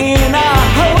 Living in a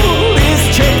hole is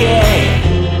tricky.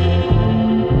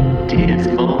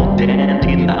 Dismal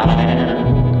dandelion.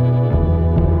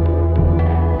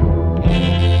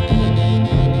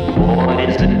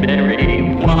 Boysenberry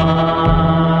wine.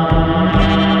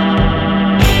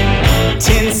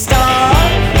 Tin star,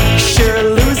 sure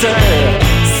loser.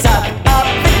 Suck up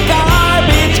the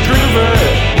garbage groover.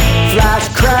 Flash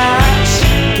crash,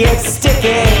 get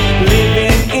sticky.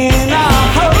 Living in a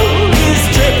hole is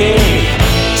tricky.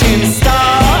 Tin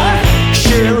star,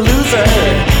 sure loser.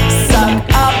 Suck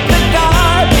up the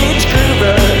garbage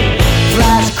groover.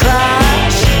 Flash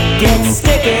crash, get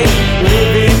sticky.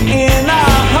 Living in a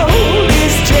hole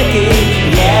is tricky,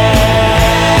 yeah.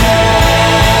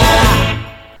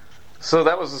 So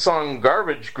that was the song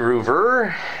Garbage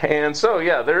Groover. And so,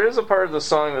 yeah, there is a part of the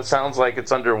song that sounds like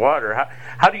it's underwater.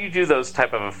 How do you do those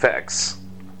type of effects?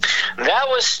 That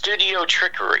was studio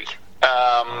trickery.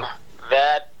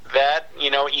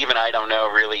 Even I don't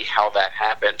know really how that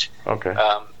happened. Okay.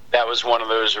 That was one of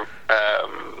those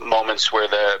moments where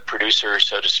the producer,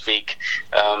 so to speak,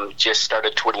 just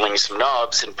started twiddling some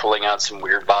knobs and pulling out some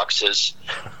weird boxes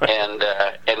and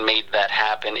made that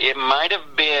happen. It might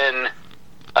have been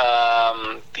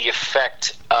the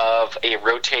effect of a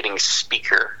rotating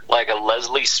speaker, like a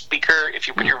Leslie speaker, if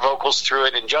you put your vocals through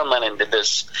it. And John Lennon did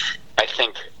this, I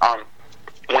think, on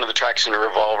one of the tracks in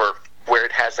Revolver, where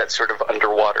it has that sort of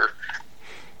underwater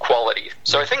quality.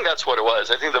 So I think that's what it was.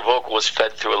 I think the vocal was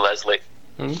fed through a Leslie.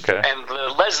 Okay. And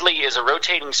the Leslie is a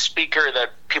rotating speaker that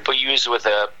people use with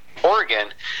a organ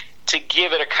to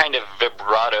give it a kind of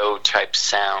vibrato type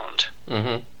sound.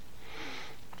 Mm-hmm.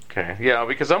 Okay, yeah,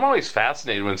 because I'm always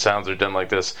fascinated when sounds are done like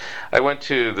this. I went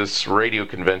to this radio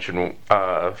convention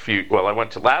I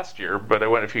went to last year, but I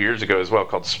went a few years ago as well,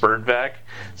 called SPURDVAC.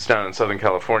 It's down in Southern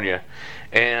California.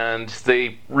 And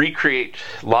they recreate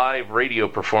live radio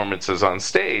performances on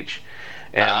stage.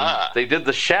 And they did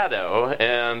The Shadow,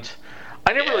 and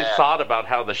I never really thought about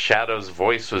how The Shadow's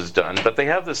voice was done, but they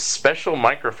have this special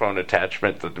microphone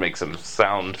attachment that makes him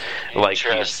sound like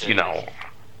he's,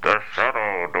 The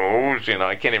Shadow knows,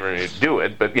 I can't even do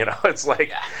it, but, it's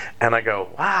like, and I go,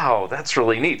 wow, that's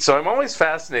really neat. So I'm always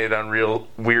fascinated on real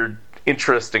weird,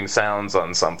 interesting sounds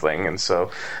on something, and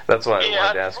so that's why I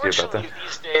wanted to ask you about that.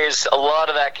 These days, a lot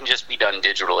of that can just be done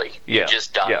digitally. Yeah. You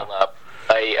just dial up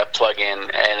a plug-in,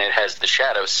 and it has the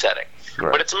Shadow setting.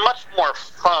 Right. But it's much more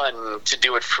fun to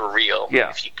do it for real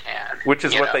if you can. Which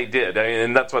is what they did.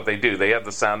 And that's what they do. They have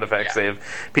the sound effects. They have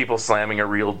people slamming a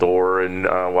real door and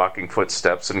walking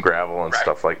footsteps and gravel and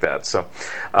stuff like that. So,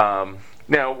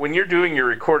 now, when you're doing your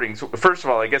recordings, first of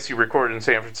all, I guess you record in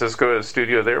San Francisco at a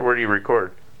studio there. Where do you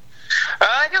record?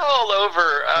 I go all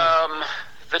over.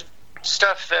 The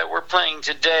stuff that we're playing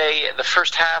today, the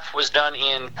first half was done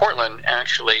in Portland,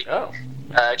 actually. Oh.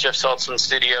 Jeff Saltzman's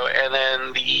studio, and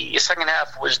then the second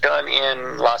half was done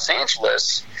in Los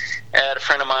Angeles at a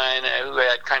friend of mine who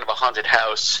had kind of a haunted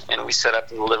house, and we set up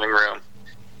in the living room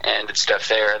and did stuff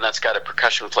there, and that's got a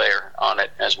percussion player on it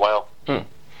as well.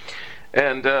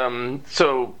 And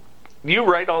so you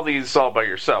write all these all by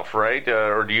yourself, right?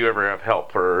 Or do you ever have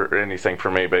help or anything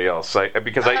from anybody else?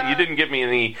 Because you didn't give me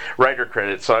any writer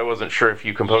credit, so I wasn't sure if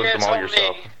you composed them all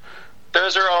yourself. Me.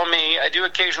 Those are all me. I do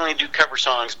occasionally do cover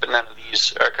songs, but none of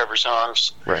these are cover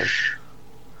songs. Right.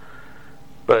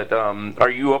 But are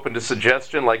you open to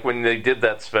suggestion? Like when they did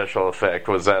that special effect,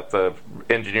 was that the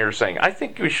engineer saying, "I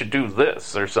think we should do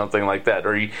this" or something like that?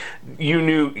 Or you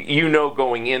knew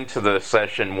going into the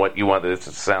session what you wanted it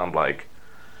to sound like?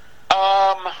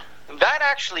 That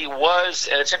actually was,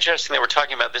 and it's interesting that we're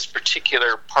talking about this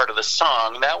particular part of the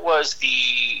song. That was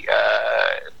the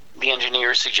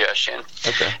engineer's suggestion.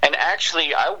 Okay. And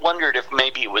actually, I wondered if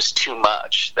maybe it was too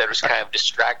much, that it was kind of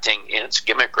distracting in its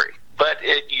gimmickry. But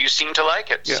you seem to like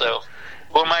it, so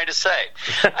who am I to say?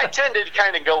 I tend to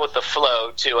kind of go with the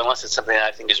flow, too, unless it's something that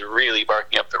I think is really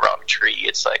barking up the wrong tree.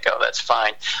 It's like, oh, that's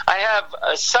fine. I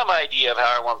have some idea of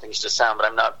how I want things to sound, but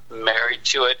I'm not married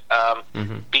to it.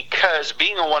 Because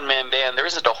being a one-man band, there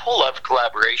isn't a whole lot of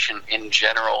collaboration in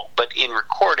general, but in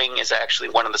recording is actually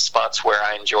one of the spots where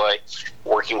I enjoy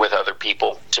working with other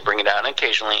people to bring it out. And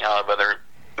occasionally I'll have other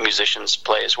musicians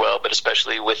play as well, but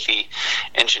especially with the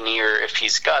engineer, if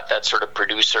he's got that sort of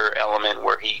producer element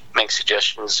where he makes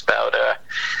suggestions about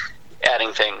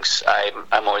adding things,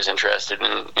 I'm always interested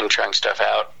in trying stuff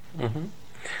out.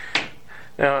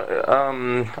 Now,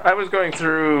 I was going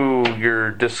through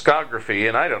your discography,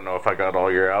 and I don't know if I got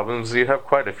all your albums. You have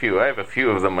quite a few. I have a few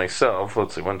of them myself.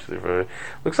 Let's see, 1, 2, 3, 4.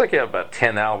 Looks like you have about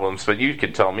 10 albums, but you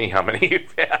could tell me how many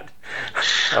you've had.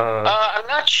 I'm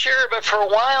not sure, but for a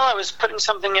while I was putting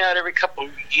something out every couple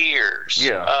of years.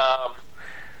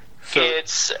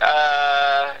 It's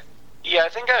I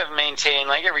think I've maintained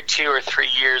like every 2 or 3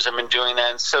 years I've been doing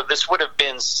that, and so this would have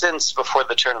been since before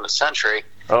the turn of the century.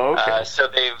 Oh, okay. So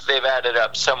they've added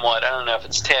up somewhat. I don't know if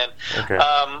it's 10. Okay.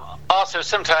 Also,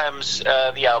 sometimes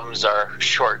the albums are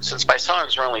short. Since my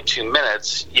songs are only 2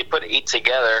 minutes, you put 8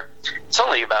 together, it's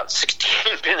only about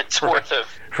 16 minutes worth of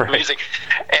music.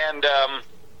 And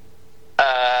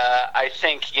I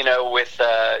think, with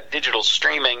digital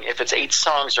streaming, if it's 8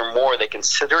 songs or more, they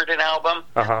consider it an album.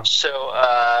 So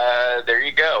there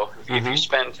you go. If you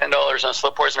spend $10 on a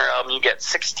Slow Poisoner album, you get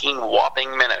 16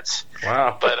 whopping minutes.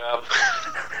 Wow. But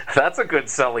that's a good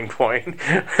selling point.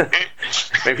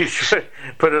 Maybe you should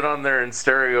put it on there in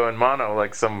stereo and mono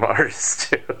like some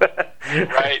artists do.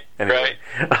 Right.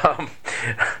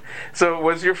 So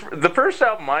was the first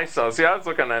album I saw? See, I was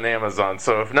looking on Amazon.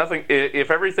 So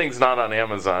if everything's not on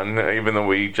Amazon, even though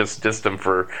we just dissed them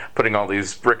for putting all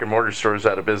these brick and mortar stores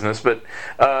out of business, but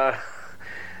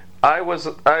I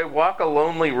Walk a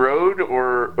Lonely Road,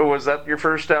 or was that your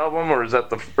first album, or is that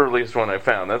the earliest one I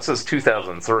found? That says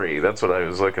 2003. That's what I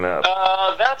was looking up.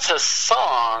 That's a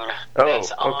song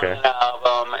that's on an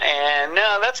album, and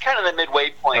no, that's kind of the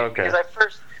midway point. Okay.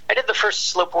 Because I did the first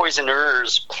Slow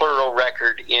Poisoners plural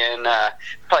record in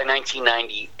probably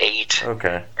 1998 or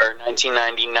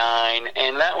 1999,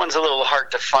 and that one's a little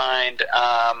hard to find.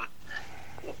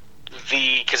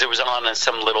 Because it was on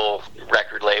some little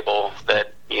record label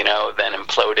that then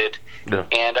imploded. Yeah.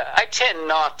 And I tend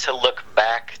not to look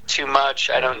back too much.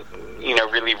 I don't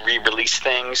really re-release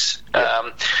things.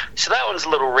 Yeah. So that one's a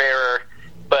little rarer.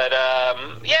 But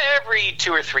every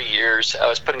 2 or 3 years I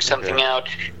was putting something out.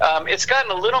 It's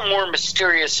gotten a little more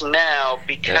mysterious now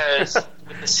because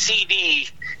with the CD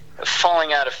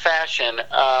falling out of fashion,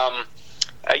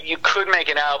 you could make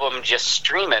an album, just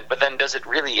stream it, but then does it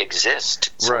really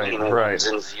exist? Right. Ones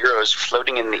and zeros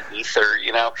floating in the ether,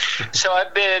 So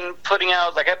I've been putting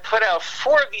out, I put out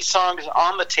 4 of these songs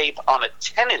on the tape on a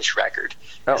 10-inch record,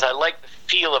 because I like the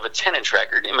feel of a 10-inch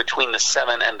record in between the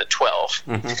 7 and the 12.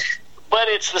 Mm-hmm. But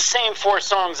it's the same 4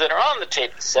 songs that are on the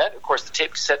tape cassette. Of course, the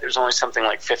tape cassette, there's only something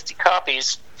like 50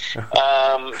 copies.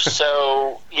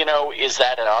 So, is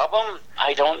that an album?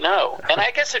 I don't know. And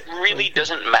I guess it really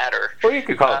doesn't matter. Well, you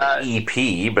could call it an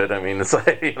EP, but I mean, it's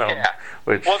like, Yeah.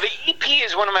 Which... Well, the EP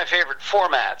is one of my favorite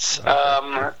formats.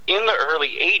 In the early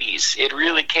 80s, it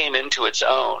really came into its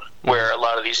own, where a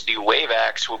lot of these new wave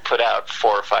acts would put out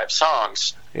 4 or 5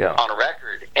 songs on a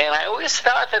record. And I always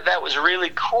thought that was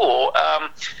really cool.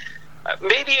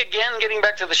 Maybe, again, getting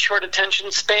back to the short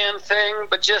attention span thing,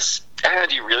 but just,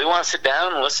 do you really want to sit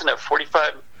down and listen to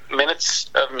 45 minutes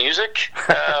of music?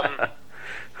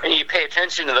 And you pay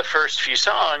attention to the first few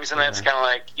songs, and that's kind of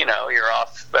like, you're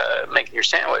off making your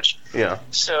sandwich. Yeah.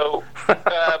 So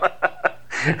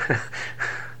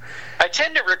I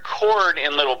tend to record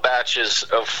in little batches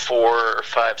of 4 or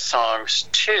 5 songs,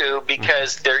 too,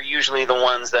 because they're usually the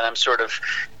ones that I'm sort of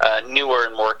newer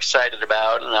and more excited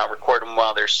about, and I'll record them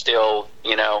while they're still,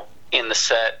 in the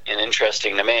set and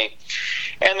interesting to me.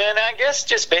 And then I guess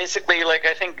just basically,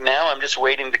 I think now I'm just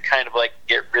waiting to kind of,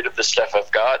 get rid of the stuff I've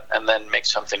got and then make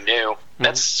something new. Mm-hmm.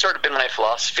 That's sort of been my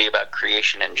philosophy about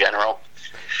creation in general.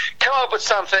 Come up with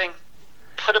something,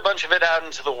 put a bunch of it out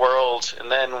into the world,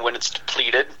 and then when it's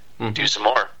depleted, do some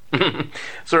more.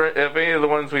 So have any of the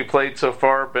ones we played so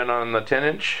far been on the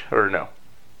 10-inch, or no?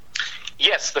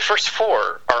 Yes, the first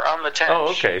 4 are on the 10-inch. Oh,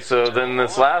 okay. So then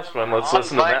this last one, let's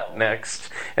listen to that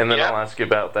next, and then I'll ask you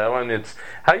about that one. It's,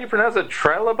 how do you pronounce it,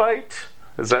 trilobite?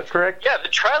 Is that correct? Yeah, the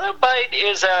trilobite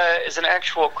is an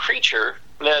actual creature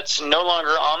that's no longer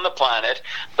on the planet,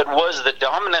 but was the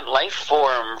dominant life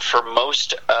form for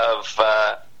most of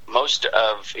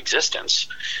existence.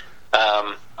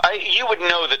 You would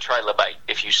know the trilobite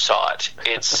if you saw it.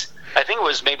 I think it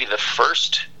was maybe the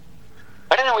first.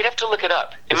 I don't know. We'd have to look it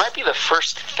up. It might be the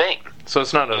first thing. So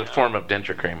it's not a form of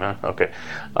denture cream, huh? Okay.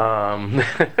 No,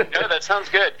 that sounds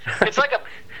good. It's like a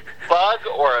bug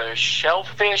or a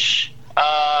shellfish.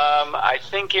 I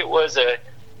think it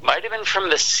might have been from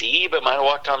the sea, but might have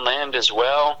walked on land as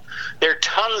well. There are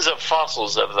tons of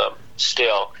fossils of them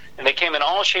still, and they came in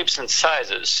all shapes and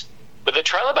sizes. But the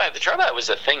trilobite was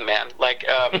a thing, man.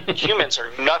 Humans are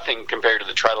nothing compared to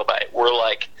the trilobite.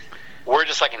 We're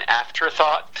just like an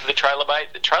afterthought to the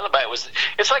trilobite. The trilobite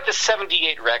it's like the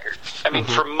 78 record. I mean,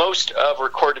 for most of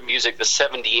recorded music, the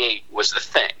 78 was the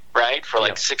thing, right? For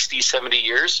 60, 70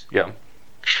 years. Yeah.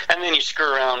 And then you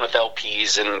screw around with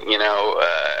LPs and,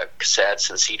 cassettes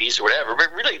and CDs or whatever.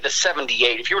 But really, the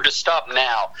 78, if you were to stop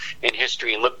now in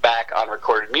history and look back on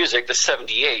recorded music, the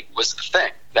 78 was the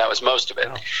thing. That was most of it.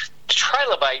 Oh. The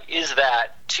trilobite is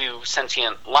that to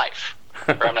sentient life.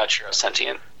 Or I'm not sure how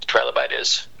sentient the trilobite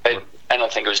is. I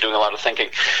don't think it was doing a lot of thinking.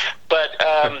 But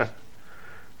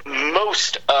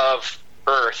most of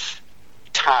Earth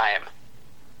time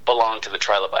belonged to the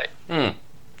trilobite.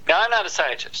 Now, I'm not a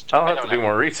scientist. I'll have to do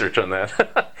more research on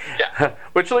that. Yeah.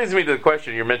 Which leads me to the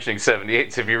question, you're mentioning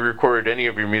 78. So have you recorded any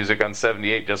of your music on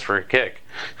 78 just for a kick?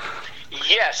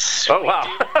 Yes. Oh, wow.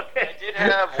 I did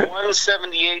have one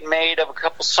 78 made of a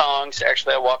couple songs.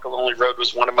 Actually, I Walk a Lonely Road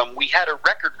was one of them. We had a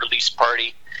record release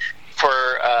party for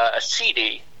a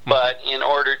CD, but in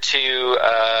order to,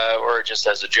 or just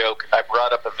as a joke, I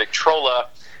brought up a Victrola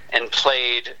and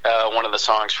played one of the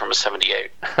songs from a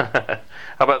 78. How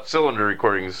about cylinder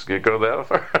recordings? Go that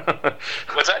far?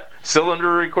 What's that?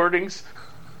 Cylinder recordings?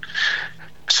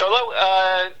 Solo?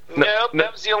 Nope,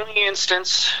 that was the only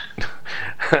instance.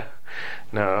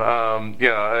 No,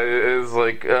 it's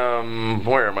like,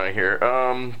 where am I here?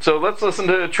 So let's listen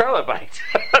to Trilobite,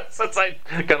 since I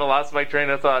kind of lost my train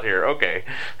of thought here. Okay.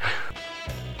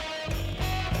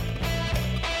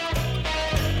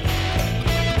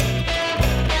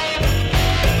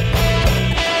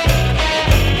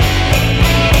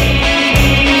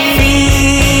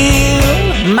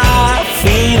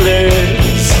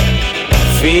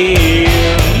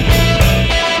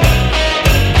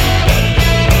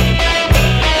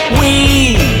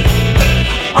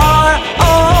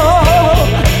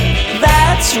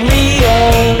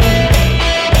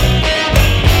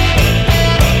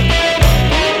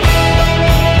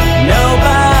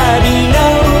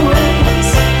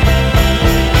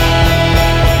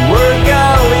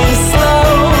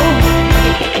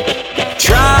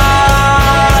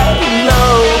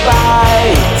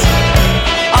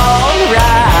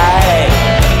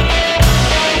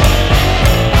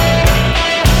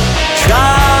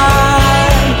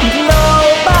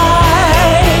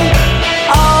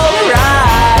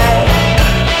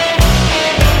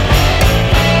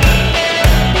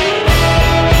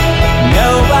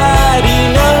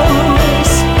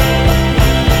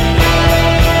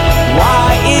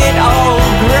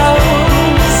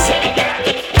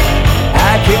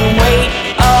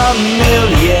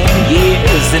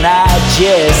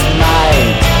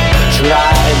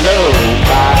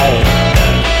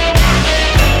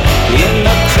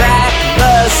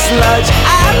 sludge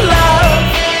I love.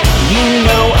 You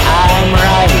know I'm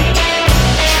right.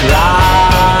 Trilobite.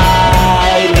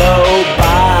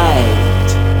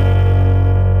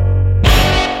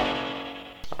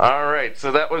 All right,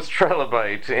 so that was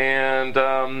Trilobite, and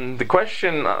the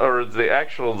question, or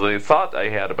the thought I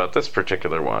had about this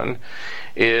particular one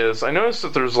is, I noticed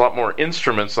that there's a lot more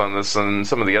instruments on this than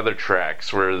some of the other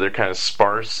tracks, where they're kind of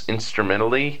sparse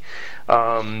instrumentally.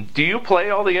 Do you play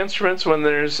all the instruments when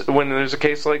there's a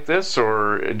case like this,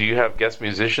 or do you have guest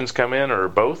musicians come in, or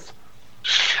both?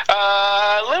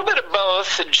 A little bit of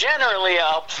both. Generally,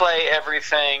 I'll play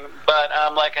everything, but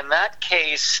like in that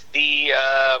case, the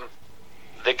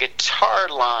guitar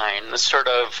line, the sort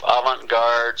of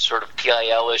avant-garde, sort of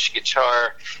PIL-ish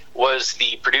guitar, was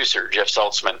the producer, Jeff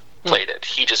Saltzman, played it.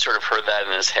 He just sort of heard that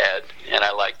in his head, and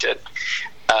I liked it.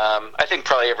 I think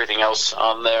probably everything else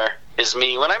on there is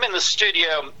me. When I'm in the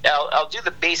studio, I'll do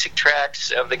the basic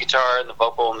tracks of the guitar and the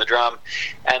vocal and the drum,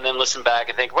 and then listen back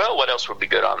and think, well, what else would be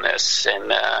good on this?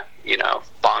 And,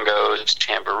 bongos,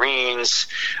 tambourines.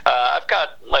 I've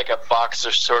got like a box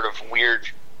of sort of weird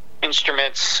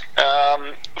instruments.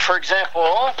 For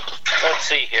example, let's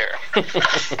see here.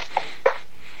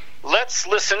 Let's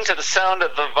listen to the sound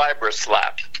of the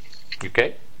vibroslap.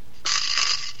 Okay.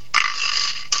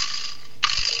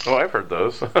 Oh, I've heard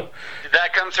those. Did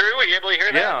that come through? Were you able to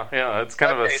hear that? Yeah. It's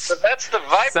kind of a so that's the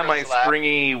vibroslap.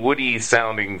 Semi-springy,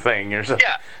 woody-sounding thing or something.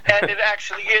 Yeah, and it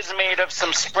actually is made of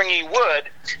some springy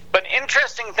wood. But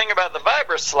interesting thing about the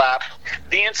vibroslap,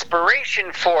 the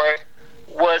inspiration for it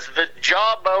was the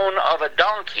jawbone of a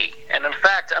donkey. And in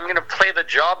fact, I'm going to play the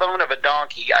jawbone of a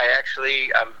donkey.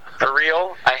 For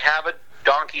real, I have a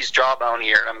donkey's jawbone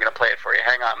here, and I'm going to play it for you.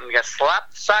 Hang on. I'm going to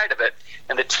slap the side of it,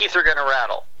 and the teeth are going to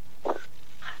rattle.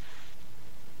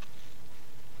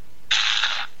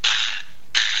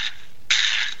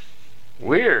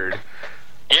 Weird.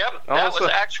 Yep, that was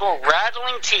actual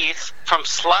rattling teeth from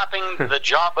slapping the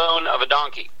jawbone of a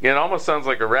donkey. Yeah, it almost sounds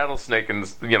like a rattlesnake,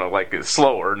 and like it's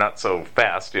slower, not so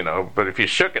fast, But if you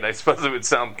shook it, I suppose it would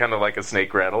sound kind of like a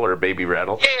snake rattle or a baby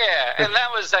rattle. Yeah, and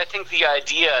that was, I think, the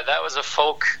idea. That was a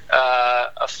folk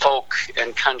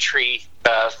and country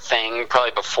thing,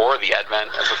 probably before the advent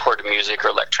of recorded music or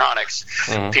electronics.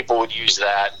 Mm-hmm. People would use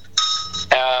that.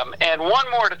 And one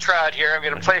more to try out here. I'm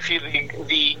going to play for you.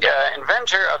 The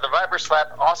inventor of the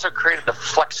vibroslap also created the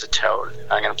flexitone.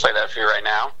 I'm going to play that for you right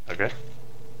now. Okay.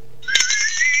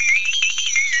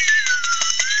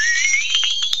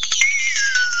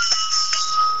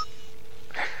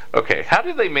 Okay, how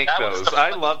did they make those? I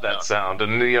love that sound,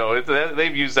 and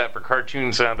they've used that for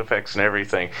cartoon sound effects and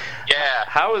everything. Yeah.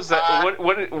 How is that?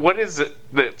 What is it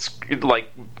that's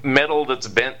like metal that's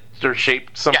bent or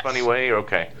shaped some funny way?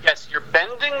 Okay. Yes, you're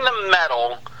bending the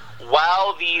metal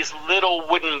while these little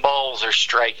wooden balls are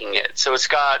striking it. So it's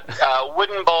got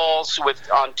wooden balls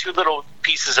on two little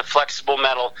pieces of flexible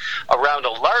metal around a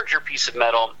larger piece of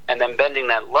metal, and then bending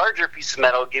that larger piece of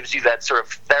metal gives you that sort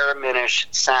of theremin-ish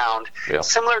sound,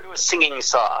 similar to a singing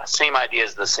saw. Same idea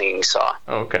as the singing saw.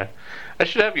 Oh, okay. I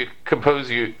should have you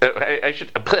compose I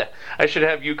should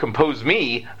have you compose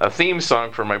me a theme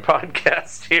song for my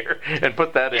podcast here and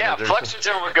put that in. Yeah,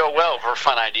 Flexitone would go well for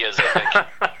fun ideas, I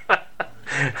think.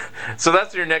 So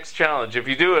that's your next challenge. If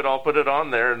you do it, I'll put it on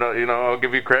there. And, I'll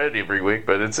give you credit every week.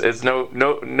 But it's no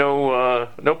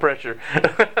pressure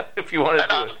if you want to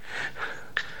do it.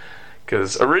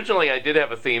 Because originally I did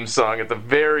have a theme song at the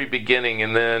very beginning,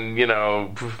 and then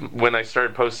when I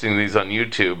started posting these on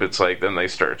YouTube, it's like then they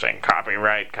start saying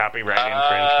copyright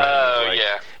infringement.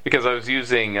 Because I was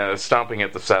using "Stomping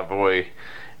at the Savoy."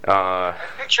 I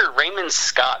picture Raymond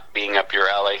Scott being up your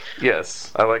alley.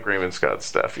 Yes, I like Raymond Scott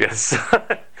stuff, yes.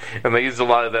 And they used a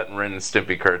lot of that in Ren and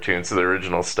Stimpy cartoons, the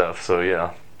original stuff, so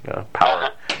yeah.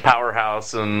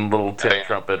 Powerhouse and Little Tin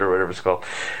Trumpet or whatever it's called.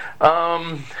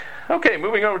 Okay,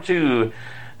 moving over to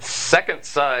second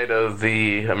side of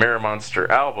the Amerimonster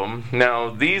album.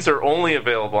 Now, these are only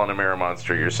available on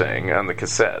Amerimonster, you're saying, on the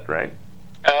cassette, right?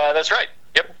 That's right.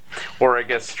 Yep. Or I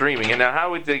guess streaming. And now,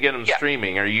 how would they get them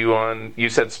streaming? Are you on? You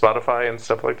said Spotify and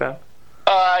stuff like that.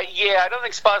 I don't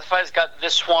think Spotify's got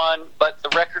this one, but the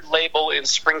record label in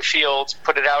Springfield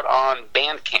put it out on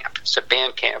Bandcamp, so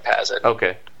Bandcamp has it.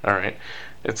 Okay, all right.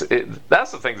 That's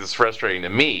the thing that's frustrating to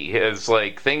me is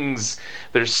like things.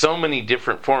 There's so many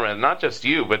different formats, not just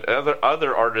you, but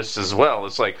other artists as well.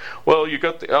 It's like, well, you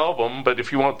got the album, but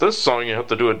if you want this song, you have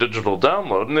to do a digital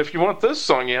download, and if you want this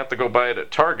song, you have to go buy it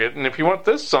at Target, and if you want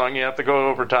this song, you have to go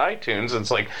over to iTunes. And it's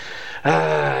like,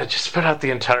 just put out the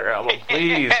entire album,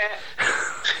 please.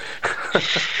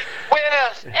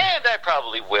 Well, and I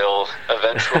probably will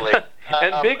eventually.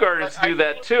 And big artists do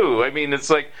that too. I mean, it's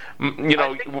like,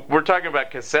 we're talking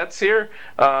about cassettes here.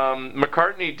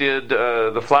 McCartney did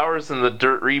the Flowers in the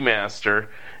Dirt remaster,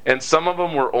 and some of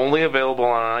them were only available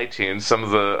on iTunes, some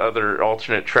of the other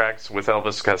alternate tracks with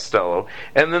Elvis Costello.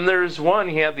 And then there's one,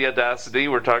 he had the audacity,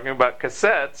 we're talking about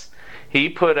cassettes, he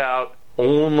put out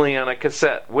only on a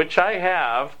cassette, which I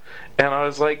have, and I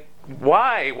was like,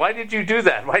 why? Why did you do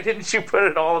that? Why didn't you put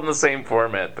it all in the same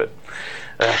format? But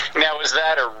now, was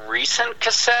that a recent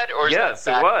cassette? Or yes,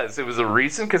 it was. It was a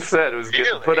recent cassette. It was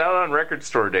getting put out on Record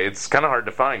Store Day. It's kind of hard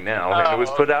to find now. And it was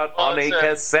put out on a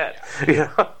cassette.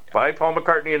 Yeah. By Paul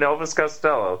McCartney and Elvis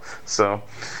Costello. So,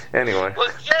 anyway.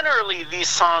 Well, generally, these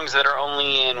songs that are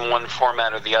only in one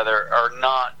format or the other are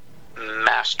not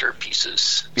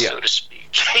masterpieces, so to speak.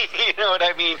 You know what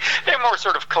I mean? They're more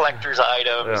sort of collector's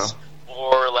items. Yeah.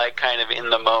 Or like kind of in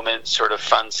the moment sort of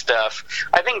fun stuff.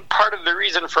 I think part of the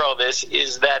reason for all this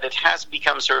is that it has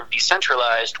become sort of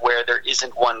decentralized where there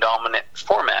isn't one dominant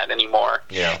format anymore.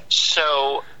 Yeah.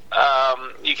 So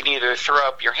you can either throw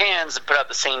up your hands and put out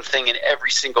the same thing in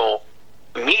every single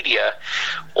media,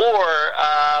 or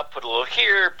put a little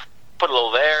here, put a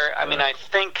little there. I mean, I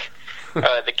think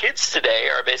the kids today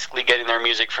are basically getting their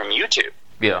music from YouTube.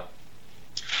 Yeah.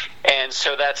 And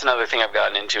so that's another thing I've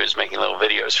gotten into, is making little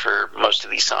videos for most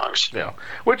of these songs. Yeah,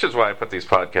 which is why I put these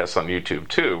podcasts on YouTube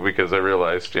too, because I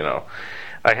realized,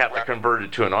 I have to convert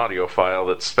it to an audio file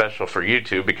that's special for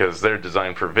YouTube because they're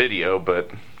designed for video.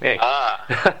 But hey,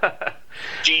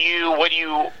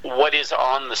 what is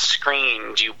on the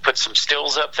screen? Do you put some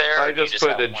stills up there? I just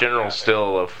put a general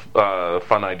still of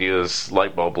Fun Ideas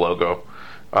light bulb logo.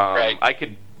 Right. I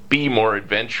could be more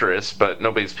adventurous, but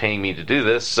nobody's paying me to do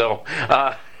this, so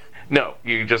no,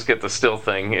 you just get the still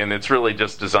thing, and it's really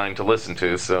just designed to listen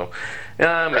to. So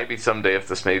maybe someday if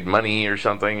this made money or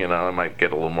something, I might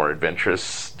get a little more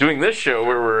adventurous. Doing this show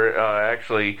where we're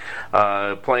actually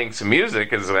playing some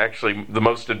music is actually the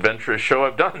most adventurous show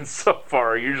I've done so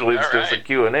far. Usually it's just a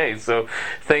Q&A, so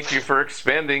thank you for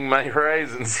expanding my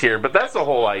horizons here. But that's the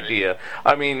whole idea.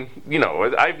 I mean,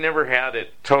 I've never had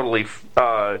it totally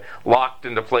locked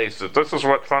into place that this is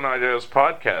what Fun Ideas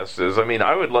Podcast is. I mean,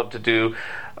 I would love to do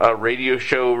a radio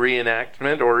show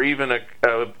reenactment, or even a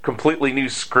completely new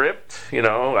script.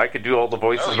 I could do all the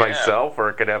voices myself, or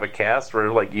I could have a cast where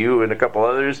like you and a couple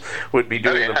others would be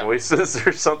doing the voices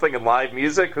or something, and live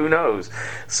music. Who knows?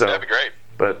 So that'd be great.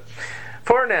 But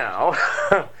for now,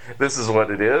 this is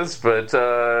what it is. But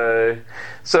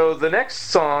so the next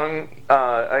song,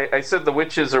 I said The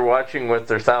Witches Are Watching with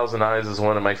Their Thousand Eyes is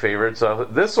one of my favorites.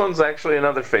 This one's actually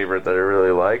another favorite that I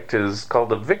really liked, is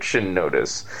called Eviction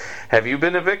Notice. Have you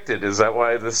been evicted? Is that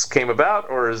why this came about,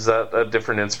 or is that a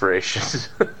different inspiration?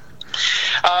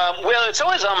 Well, it's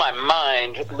always on my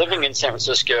mind, living in San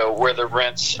Francisco, where the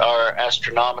rents are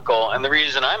astronomical, and the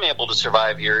reason I'm able to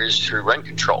survive here is through rent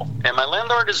control. And my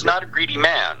landlord is not a greedy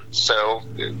man, so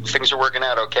things are working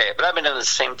out okay. But I've been in the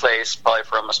same place probably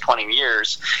for almost 20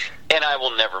 years, and I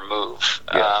will never move,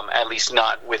 at least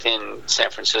not within San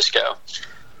Francisco.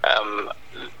 I'm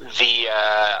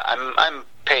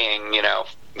paying,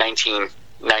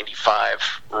 $19.95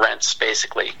 rents,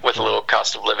 basically, with a little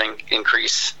cost of living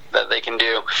increase that they can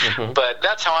do. Mm-hmm. But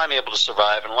that's how I'm able to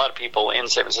survive, and a lot of people in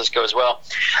San Francisco as well.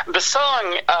 The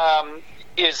song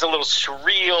is a little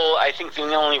surreal. I think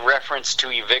the only reference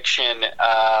to eviction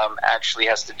actually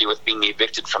has to do with being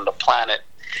evicted from the planet.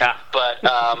 But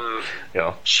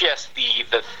just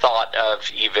the thought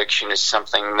of eviction is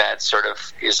something that sort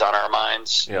of is on our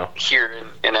minds here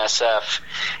in SF.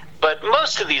 But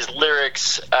most of these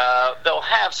lyrics, they'll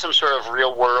have some sort of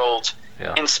real-world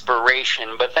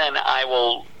inspiration, but then I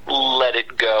will let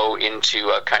it go into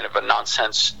a kind of a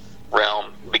nonsense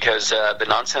realm, because the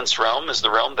nonsense realm is the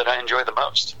realm that I enjoy the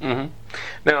most. Mm-hmm.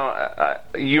 Now,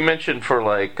 you mentioned for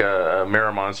like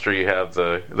Mirror Monster, you have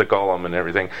the golem and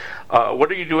everything. What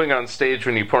are you doing on stage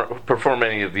when you perform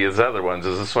any of these other ones?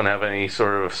 Does this one have any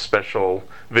sort of special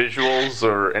visuals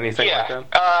or anything like that?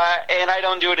 And I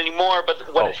don't do it anymore,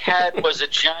 but what it had was a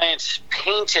giant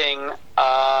painting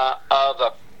of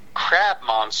a crab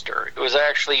monster. It was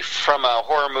actually from a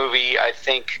horror movie, I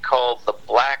think, called The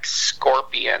Black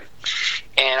Scorpion.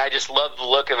 And I just loved the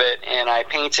look of it, and I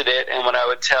painted it, and what I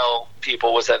would tell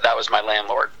people was that was my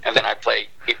landlord. And then I play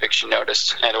Eviction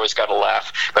Notice, and always got a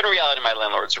laugh. But in reality, my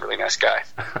landlord's a really nice guy.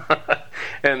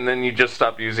 And then you just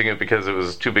stopped using it because it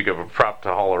was too big of a prop to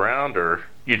haul around, or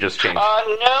you just changed? No,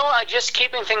 I just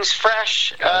keeping things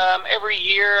fresh. Every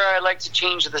year I like to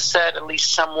change the set at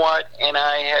least somewhat, and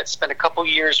I had spent a couple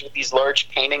years with these large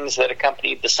paintings that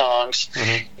accompanied the songs,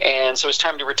 and so it was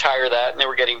time to retire that, and they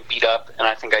were getting beat up, and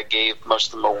I think I gave most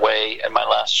of them away at my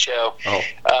last show.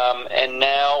 And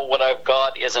now what I've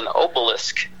got is an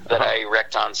obelisk that I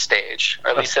erect on stage,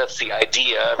 or at least that's the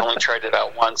idea. I've only tried it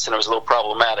out once, and it was a little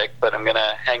problematic, but I'm going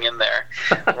to hang in there,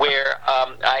 where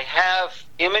I have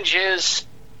images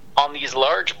on these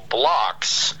large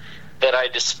blocks that I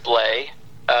display,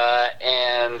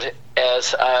 and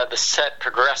as the set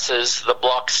progresses, the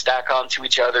blocks stack onto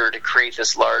each other to create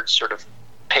this large sort of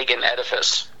pagan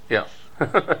edifice. Yeah.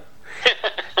 You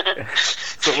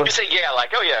say, yeah,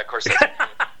 like, oh yeah, of course.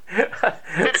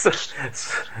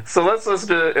 So let's listen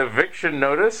to Eviction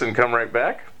Notice and come right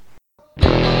back.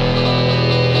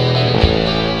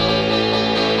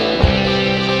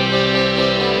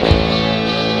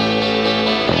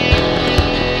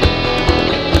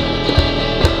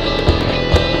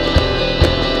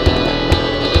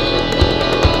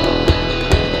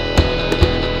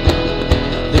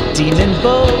 The demon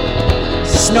bull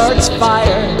snorts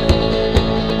fire.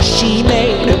 She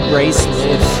made a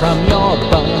bracelet from your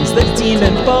bones. The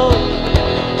demon bull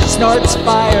snorts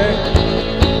fire.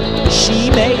 She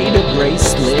made a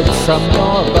bracelet from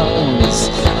your bones.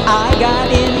 I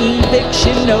got an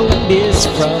eviction notice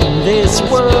from this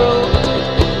world.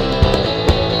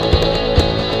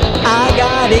 I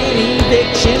got an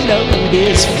eviction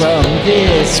notice from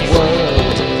this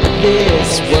world.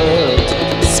 This world.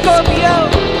 Scorpio,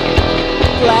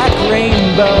 Black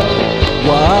Rainbow.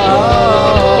 Whoa,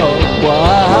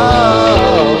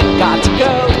 whoa, got to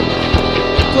go.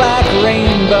 Black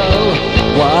Rainbow.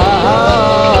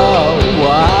 Whoa,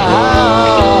 whoa.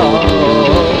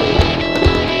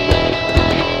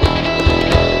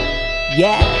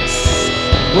 Yes,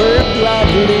 we're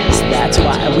bloodless. That's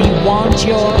why we want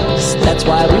yours. That's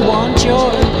why we want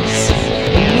yours.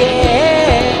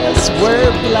 Yes,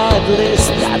 we're bloodless.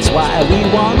 That's why we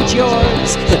want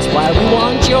yours. That's why we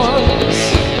want yours.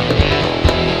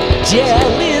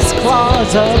 Jealous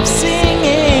claws of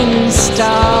singing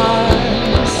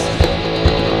stars.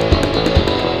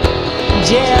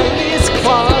 Jealous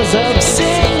claws of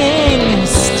singing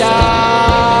stars.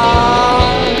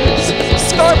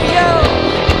 Scorpio,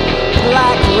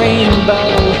 Black Rainbow.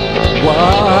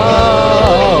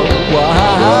 Whoa,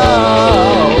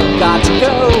 whoa, got to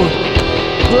go.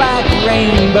 Black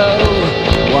Rainbow.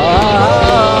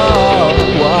 Whoa,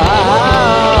 whoa.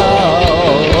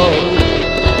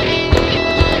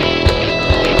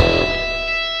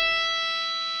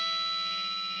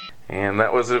 And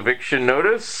that was Eviction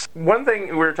Notice. One thing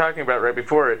we were talking about right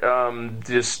before it,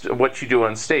 just what you do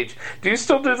on stage. Do you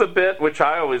still do the bit, which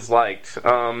I always liked,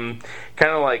 kind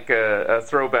of like a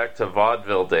throwback to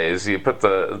vaudeville days? You put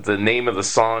the name of the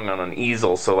song on an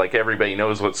easel so like everybody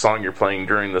knows what song you're playing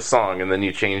during the song, and then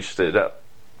you changed it up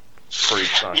for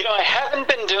each song. You know, I haven't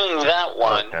been doing that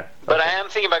one, but I am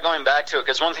thinking about going back to it,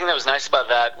 because one thing that was nice about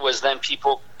that was then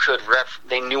people could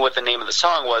they knew what the name of the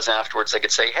song was, and afterwards they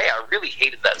could say, hey, I really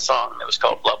hated that song. It was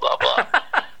called blah, blah, blah.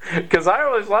 Because I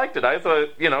always liked it. I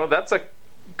thought, that's a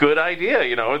good idea.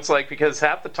 It's like, because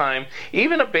half the time,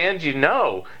 even a band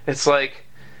it's like,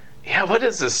 yeah, what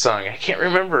is this song? I can't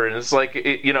remember. And it's like,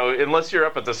 unless you're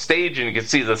up at the stage and you can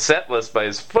see the set list by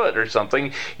his foot or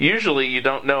something, usually you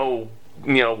don't know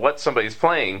what somebody's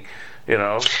playing,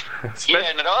 Yeah,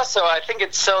 and it also, I think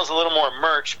it sells a little more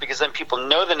merch, because then people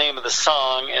know the name of the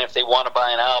song, and if they want to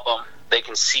buy an album, they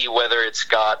can see whether it's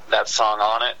got that song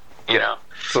on it,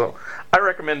 So I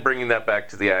recommend bringing that back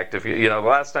to the act. If the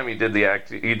last time you did the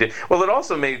act, you did well. It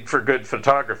also made for good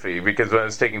photography, because when I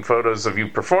was taking photos of you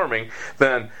performing,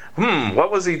 then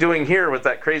what was he doing here with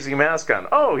that crazy mask on?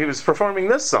 Oh, he was performing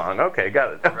this song. Okay,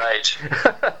 got it. Right.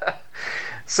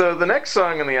 So the next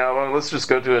song on the album, let's just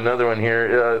go to another one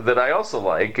here that I also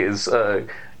like, is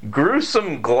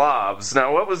Gruesome Globs.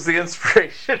 Now, what was the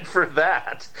inspiration for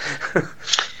that?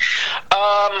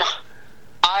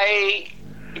 I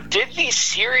did these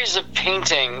series of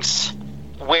paintings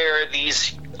where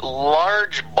these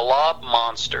large blob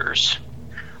monsters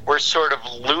were sort of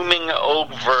looming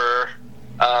over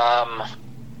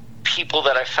people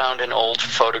that I found in old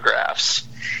photographs.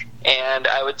 And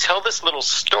I would tell this little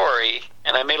story,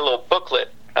 and I made a little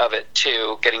booklet of it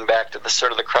too, getting back to the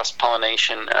sort of the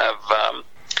cross-pollination of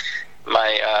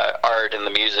my art and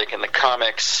the music and the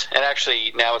comics. And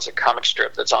actually now it's a comic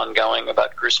strip that's ongoing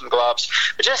about gruesome globs.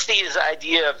 But just these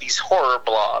idea of these horror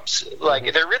blobs,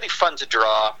 like they're really fun to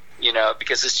draw,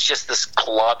 because it's just this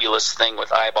globulous thing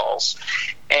with eyeballs.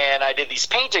 And I did these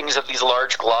paintings of these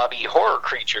large globby horror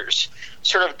creatures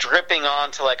sort of dripping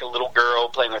onto like a little girl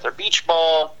playing with her beach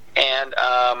ball, and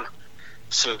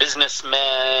some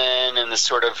businessmen and this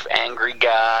sort of angry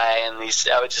guy, and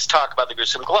I would just talk about the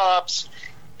gruesome globs.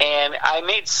 And I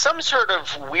made some sort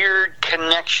of weird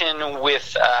connection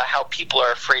with how people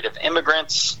are afraid of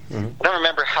immigrants. I don't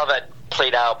remember how that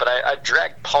played out, but I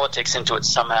dragged politics into it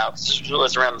somehow. This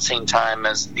was around the same time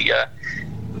as the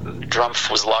Drumpf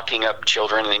was locking up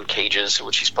children in cages,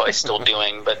 which he's probably still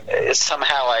doing. But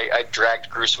somehow I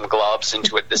dragged Gruesome Globs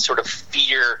into it, this sort of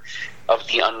fear of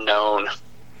the unknown,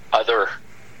 other.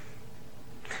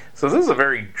 So this is a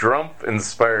very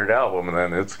Drumpf-inspired album,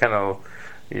 then. It's kind of...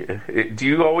 Do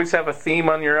you always have a theme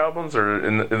on your albums, or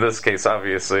in this case,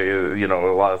 obviously, a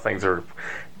lot of things are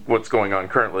what's going on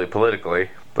currently politically,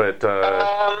 but...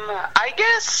 I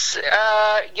guess,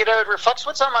 it reflects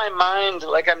what's on my mind.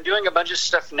 Like, I'm doing a bunch of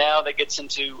stuff now that gets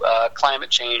into climate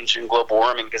change and global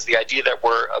warming, because the idea that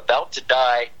we're about to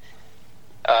die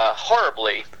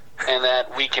horribly, and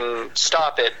that we can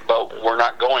stop it, but we're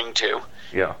not going to.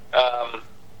 Yeah.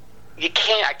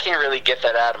 I can't really get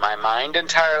that out of my mind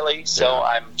entirely, so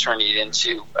I'm turning it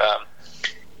into,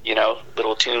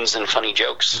 little tunes and funny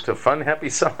jokes. To fun, happy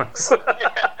songs.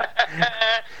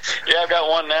 Yeah, I've got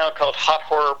one now called Hot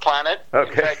Horror Planet.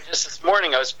 Okay. In fact, just this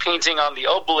morning I was painting on the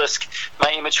obelisk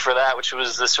my image for that, which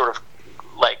was this sort of,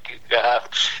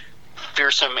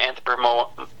 fearsome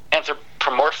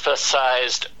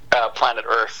anthropomorphized planet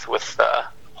Earth with a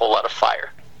whole lot of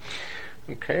fire.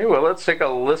 Okay, well, let's take a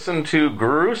listen to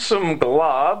Gruesome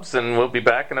Globs, and we'll be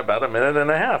back in about a minute and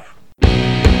a half.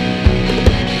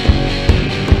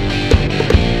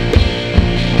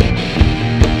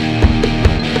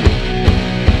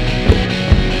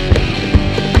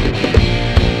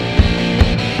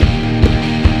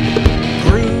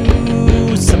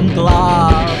 Gruesome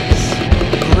Globs,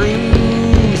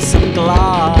 Gruesome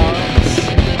Globs,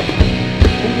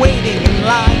 waiting in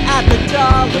line at the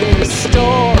dollar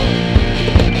store.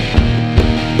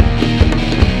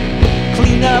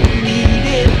 Cleanup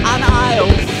needed on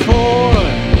aisle 4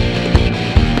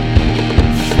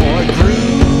 for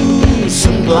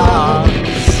Gruesome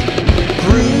Globs,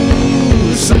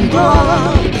 Gruesome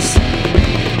Globs,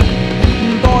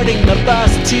 boarding the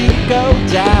bus to go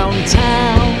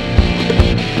downtown,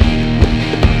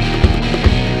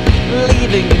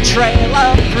 leaving a trail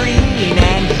of green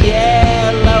and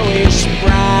yellowish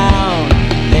brown.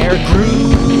 They're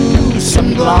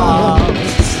Gruesome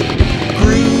Globs,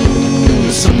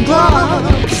 Gruesome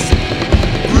Globs,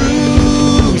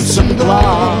 Gruesome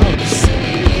Globs,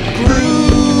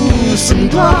 Gruesome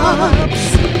Globs.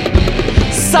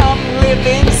 Some live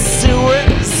in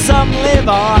sewers, some live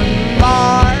on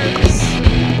Mars.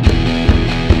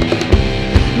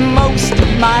 Most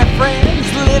of my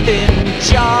friends live in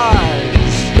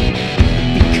jars,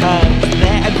 because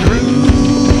they're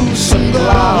Gruesome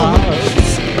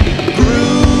Globs,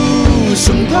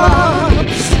 Gruesome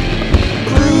Globs,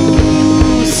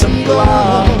 Gruesome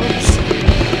Globs,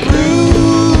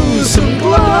 Gruesome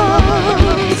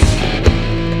Globs.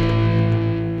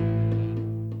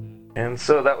 And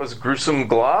so that was Gruesome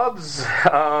Globs.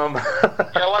 I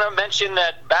want to mention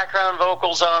that background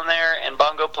vocals on there and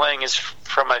bongo playing is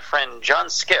from my friend John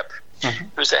Skip,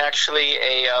 who's actually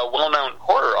a well-known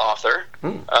horror author.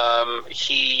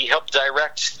 He helped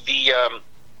direct the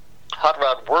Hot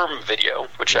Rod Worm video,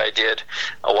 which I did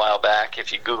a while back.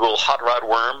 If you Google Hot Rod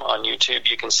Worm on YouTube,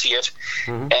 you can see it.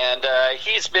 And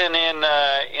he's been in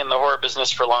the horror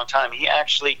business for a long time. He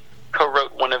actually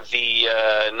co-wrote one of the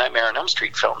Nightmare on Elm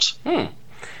Street films.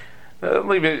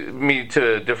 Leading me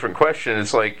to a different question.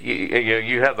 It's like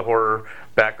you have the horror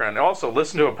background. Also,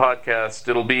 listen to a podcast.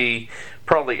 It'll be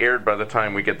probably aired by the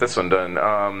time we get this one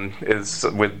done. Is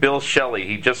with Bill Shelley.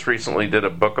 He just recently did a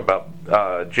book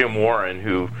about Jim Warren,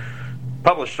 who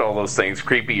published all those things: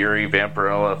 Creepy, Eerie,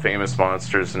 Vampirella, Famous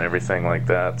Monsters, and everything like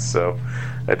that. So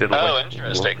I did a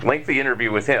lengthy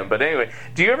interview with him. But anyway,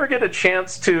 do you ever get a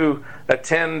chance to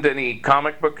attend any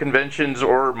comic book conventions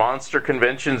or monster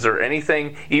conventions or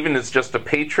anything, even as just a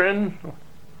patron?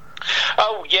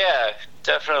 Oh, yeah,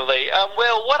 definitely.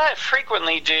 Well, what I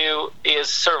frequently do is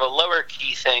sort of a lower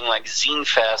key thing like zine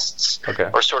fests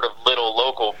or sort of little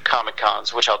local Comic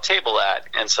Cons, which I'll table at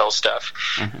and sell stuff.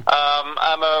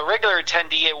 I'm a regular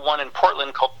attendee at one in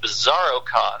Portland called Bizarro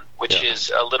Con, which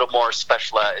is a little more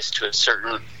specialized to a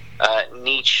certain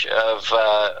niche of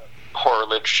horror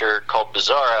literature called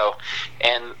Bizarro.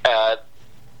 And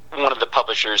one of the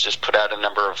publishers has put out a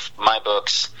number of my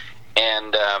books.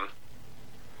 And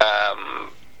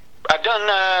I've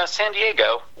done San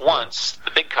Diego once, the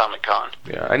big Comic Con.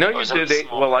 Yeah, I know you did.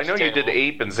 I know you did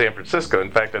Ape in San Francisco.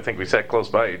 In fact, I think we sat close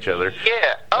by each other.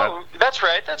 Yeah. Oh, that's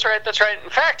right. In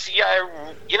fact, yeah,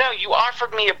 you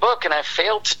offered me a book, and I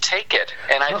failed to take it,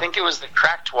 and I think it was the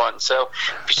cracked one. So,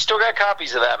 if you still got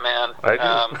copies of that, man, I do.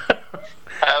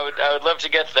 I would love to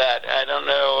get that. I don't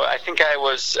know. I think I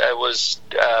was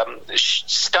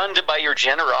stunned by your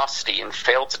generosity and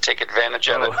failed to take advantage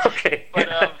of it. Okay. But,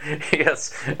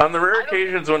 yes. On the rare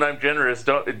occasions when I'm generous,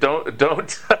 don't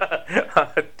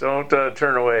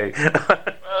turn away.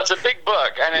 Well, it's a big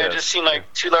book, and it just seemed like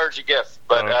too large a gift.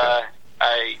 But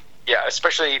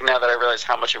especially now that I realize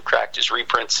how much of Cracked is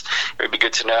reprints, it would be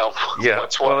good to know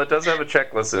what's what. Well, it does have a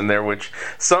checklist in there, which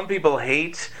some people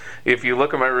hate. If you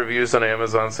look at my reviews on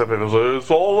Amazon, some people say, it's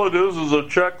all it is a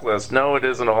checklist. No, it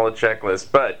isn't all a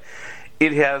checklist, but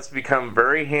it has become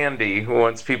very handy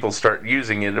once people start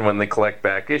using it and when they collect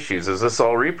back issues. Is this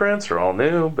all reprints or all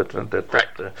new? Right.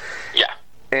 Yeah.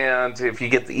 And if you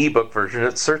get the ebook version,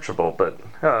 it's searchable. But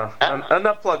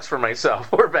enough plugs for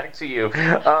myself. We're back to you. So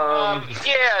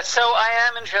I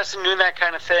am interested in doing that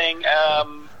kind of thing.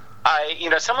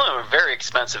 Some of them are very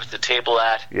expensive to table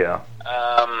at. Yeah.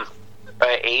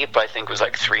 Ape, I think, was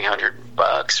like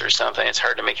 $300 or something. It's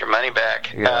hard to make your money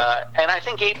back. Yeah. And I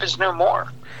think Ape is no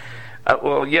more.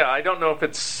 I don't know if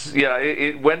it's... Yeah,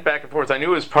 it went back and forth. I knew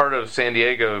it was part of San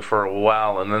Diego for a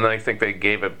while, and then I think they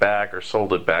gave it back or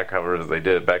sold it back, however they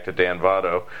did it, back to Dan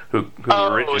Votto, who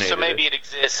originated it. So maybe it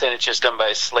exists and it's just done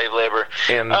by slave labor.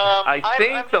 And I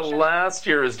think the last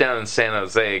year is down in San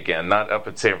Jose again, not up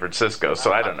in San Francisco,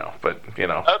 so I don't know, but,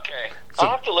 Okay. So,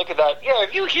 I'll have to look at that. Yeah,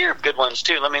 if you hear good ones,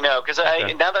 too, let me know, because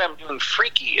now that I'm doing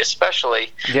Freaky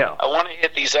especially, I want to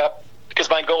hit these up. Because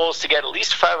my goal is to get at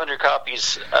least 500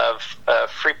 copies of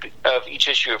each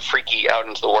issue of Freaky out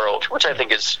into the world, which I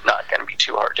think is not going to be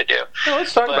too hard to do. Well,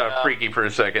 let's talk about Freaky for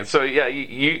a second. So, yeah,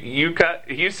 you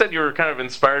said you were kind of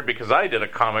inspired because I did a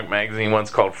comic magazine once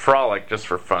called Frolic just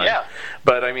for fun. Yeah.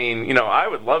 But, I mean, I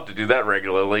would love to do that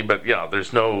regularly, but,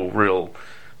 there's no real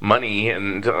money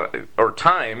and or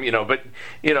time, but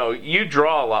you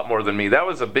draw a lot more than me. That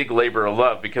was a big labor of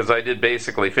love because I did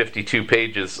basically 52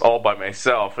 pages all by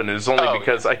myself, and it was only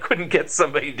because I couldn't get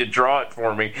somebody to draw it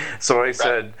for me. So I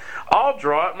said, I'll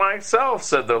draw it myself,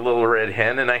 said the little red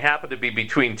hen, and I happened to be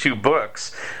between two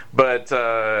books. But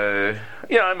I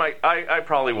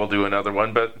probably will do another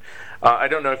one, but I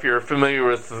don't know if you're familiar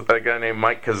with a guy named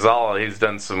Mike Kazala. He's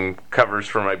done some covers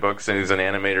for my books, and he's an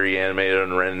animator. He animated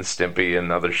on Ren and Stimpy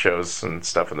and other shows and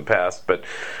stuff in the past. But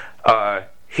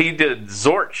he did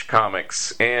Zorch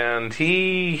comics, and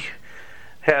he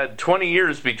had 20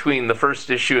 years between the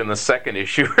first issue and the second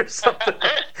issue or something.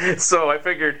 So I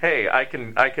figured, hey, I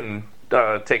can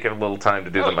take a little time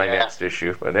to do my next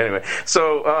issue. But anyway,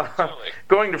 so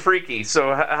going to Freaky,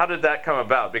 so how did that come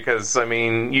about? Because, I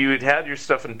mean, you had your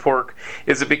stuff in Pork.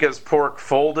 Is it because Pork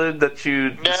folded that you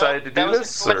decided to do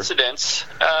this? No, that was a coincidence.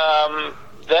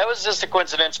 That was just a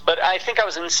coincidence, but I think I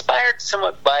was inspired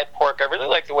somewhat by Pork. I really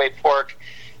like the way Pork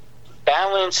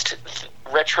balanced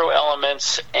retro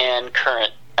elements and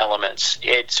current elements.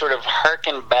 It sort of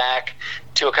harkened back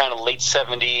to a kind of late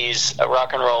 70s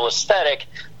rock and roll aesthetic,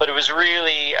 but it was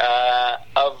really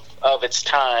of its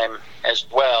time as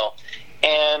well.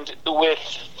 And with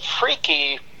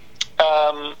Freaky,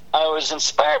 I was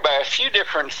inspired by a few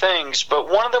different things, but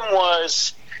one of them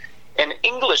was an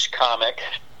English comic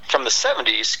from the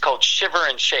 70s called Shiver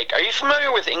and Shake. Are you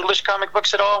familiar with English comic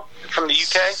books at all from the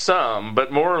UK? Some,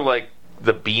 but more like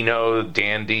the Beano,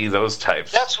 Dandy, those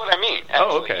types. That's what I mean.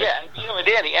 Actually. Oh, okay. Yeah, Beano and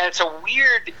Dandy, and it's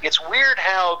weird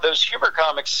how those humor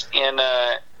comics in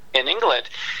England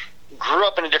grew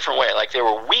up in a different way. Like they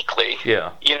were weekly.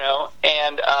 Yeah.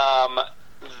 And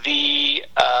the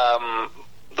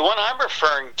one I'm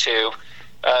referring to,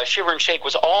 Shiver and Shake,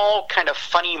 was all kind of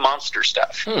funny monster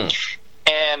stuff. And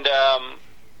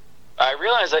I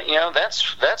realized that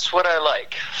that's what I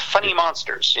like, funny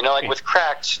monsters. Like with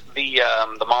Cracked, the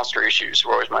monster issues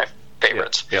were always my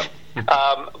favorites. Yeah.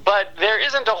 But there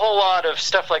isn't a whole lot of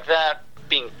stuff like that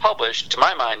being published, to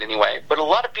my mind anyway. But a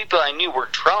lot of people I knew were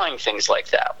drawing things like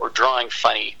that, were drawing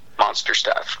funny monster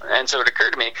stuff. And so it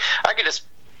occurred to me, I could just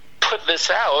put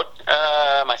this out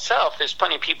myself. There's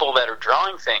plenty of people that are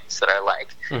drawing things that I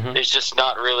like. Mm-hmm. There's just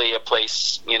not really a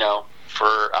place,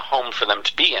 for a home for them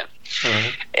to be in. Mm-hmm.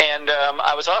 And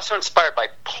I was also inspired by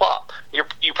Plop. You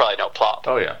probably know Plop.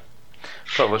 Oh, yeah.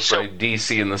 Published by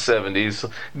DC in the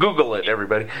 70s. Google it,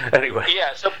 everybody. Anyway.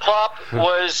 Yeah, so Plop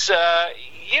was,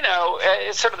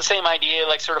 it's sort of the same idea,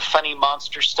 like sort of funny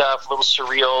monster stuff, a little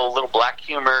surreal, a little black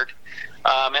humored,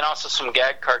 and also some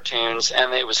gag cartoons.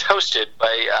 And it was hosted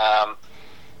by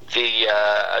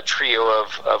a trio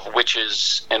of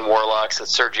witches and warlocks that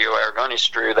Sergio Aragones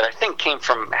drew that I think came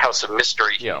from House of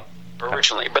Mystery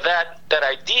originally. But that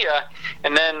idea,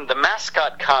 and then the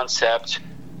mascot concept,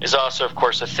 is also, of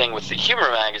course, a thing with the humor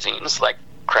magazines like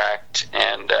Cracked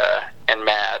and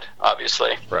Mad,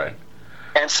 obviously. Right.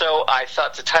 And so I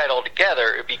thought to tie it all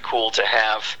together, it'd be cool to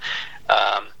have,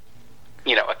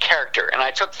 a character. And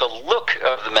I took the look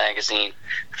of the magazine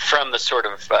from the sort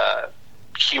of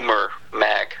humor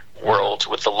mag world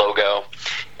with the logo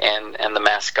and the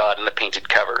mascot and the painted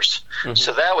covers. Mm-hmm.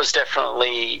 So that was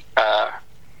definitely a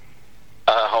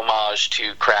homage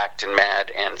to Cracked and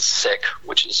Mad and Sick,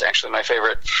 which is actually my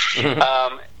favorite.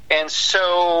 And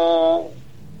so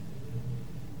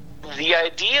the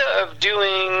idea of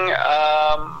doing...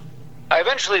 I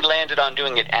eventually landed on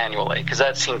doing it annually because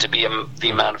that seemed to be the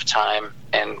amount of time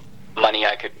and money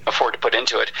I could afford to put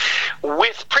into it.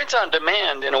 With print on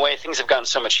demand, in a way, things have gotten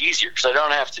so much easier because I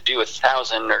don't have to do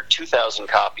 1,000 or 2,000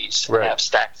 copies and have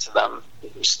stacks of them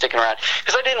sticking around.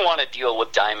 Because I didn't want to deal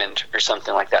with Diamond or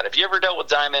something like that. Have you ever dealt with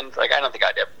Diamond? I don't think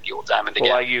I'd ever deal with Diamond again.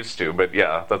 Well, I used to, but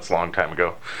yeah, that's a long time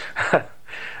ago.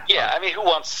 Yeah, who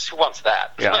wants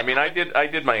that? Yeah, I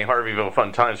did my Harveyville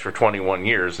Fun Times for 21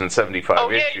 years and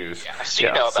 75 issues. Yeah, so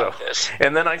you know about this.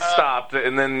 And then I stopped,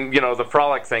 and then, the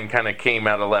Frolic thing kind of came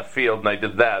out of left field, and I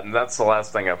did that, and that's the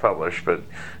last thing I published, but,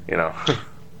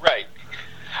 Right.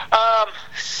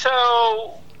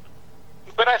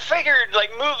 But I figured,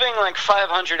 moving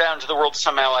 500 out into the world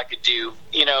somehow I could do,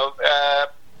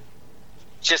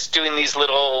 just doing these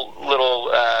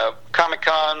little Comic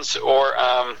Cons or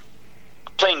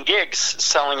playing gigs,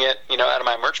 selling it, out of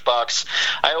my merch box.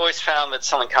 I always found that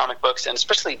selling comic books, and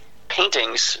especially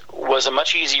paintings, was a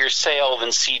much easier sale than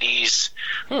CDs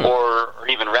or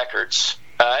even records.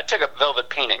 I took up velvet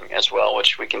painting as well,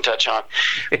 which we can touch on.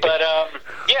 But,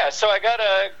 so I got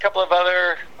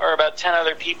about 10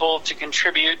 other people to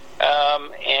contribute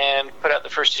and put out the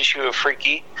first issue of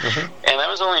Freaky. Mm-hmm. And that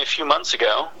was only a few months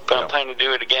ago, but I'm planning to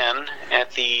do it again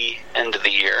at the end of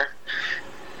the year.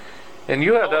 And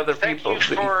you had other people.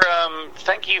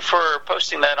 Thank you for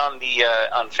posting that on the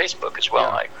on Facebook as well.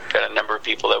 Yeah. I got a number of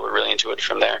people that were really into it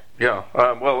from there. Yeah.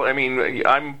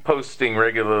 I'm posting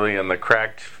regularly on the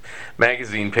Cracked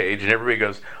magazine page, and everybody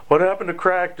goes, "What happened to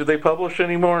Cracked? Do they publish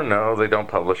anymore?" No, they don't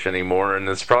publish anymore, and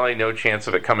there's probably no chance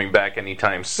of it coming back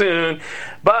anytime soon.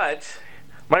 But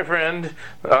my friend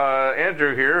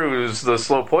Andrew here, who's the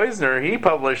Slow Poisoner, he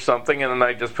published something, and then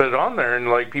I just put it on there,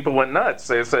 and people went nuts.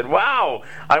 They said, "Wow,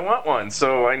 I want one."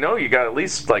 So I know you got at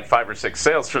least 5 or 6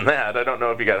 sales from that. I don't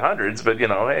know if you got hundreds, but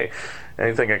hey,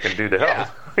 anything I can do to help.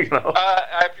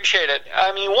 I appreciate it.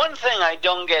 One thing I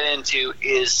don't get into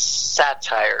is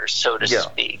satire, so to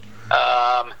speak.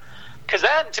 Because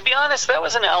that, to be honest, that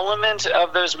was an element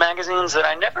of those magazines that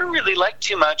I never really liked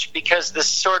too much, because this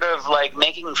sort of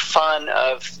making fun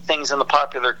of things in the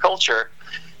popular culture.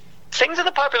 Things in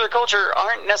the popular culture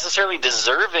aren't necessarily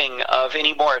deserving of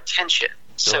any more attention.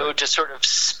 So to sort of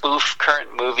spoof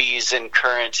current movies and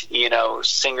current,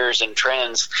 singers and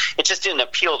trends, it just didn't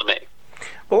appeal to me.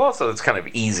 Well, also, it's kind of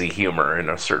easy humor in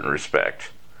a certain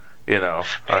respect.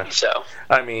 Maybe so.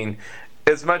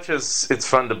 As much as it's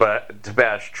fun to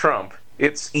bash Trump,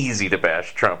 it's easy to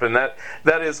bash Trump, and that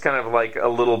is kind of a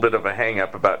little bit of a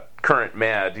hang-up about current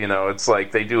Mad. It's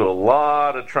they do a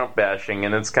lot of Trump bashing,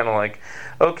 and it's kind of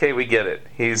okay, we get it.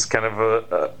 He's kind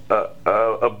of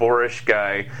a boorish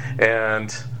guy,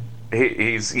 and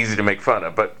he's easy to make fun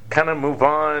of, but kind of move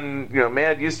on.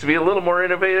 Mad used to be a little more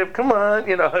innovative. Come on,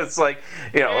 it's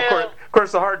of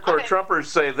course the hardcore Trumpers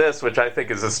say this, which I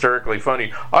think is hysterically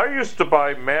funny. I used to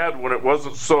buy Mad when it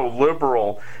wasn't so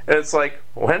liberal. And it's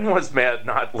when was Mad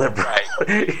not liberal? Right.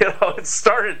 It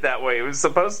started that way. It was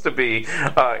supposed to be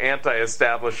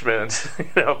anti-establishment,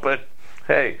 but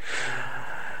hey.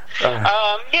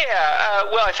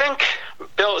 I think,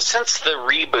 Bill, since the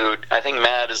reboot, I think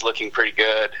Mad is looking pretty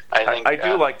good. I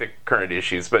do like the current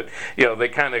issues, but they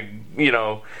kind of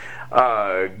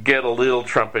get a little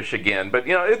Trumpish again, but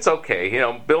it's okay.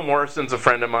 Bill Morrison's a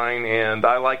friend of mine, and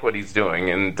I like what he's doing,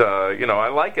 and I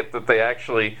like it that they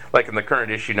actually, in the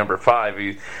current issue number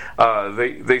 5,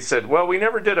 they said, well, we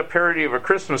never did a parody of A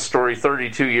Christmas Story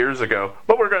 32 years ago,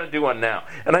 but we're going to do one now.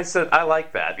 And I said, I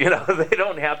like that. They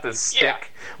don't have to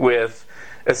stick with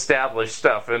established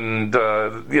stuff, and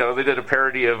they did a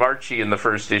parody of Archie in the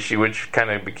first issue, which kind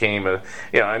of became a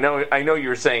I know you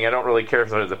were saying I don't really care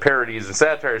for the parodies and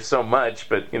satire so much,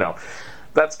 but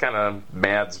that's kind of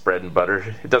Mad's bread and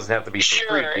butter. It doesn't have to be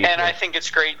sure, and I think it's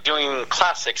great doing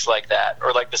classics like that,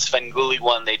 or like the Svengoolie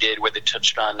one they did, where they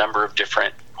touched on a number of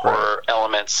different horror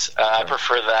elements. I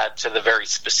prefer that to the very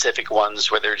specific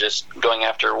ones where they're just going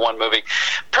after one movie.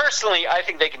 Personally, I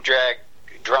think they can drag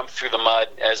Trump through the mud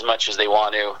as much as they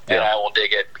want to, and I will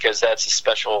dig it, because that's a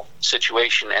special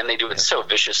situation, and they do it so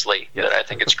viciously that I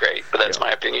think it's great, but that's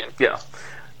my opinion. Yeah.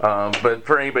 But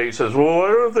for anybody who says, well, why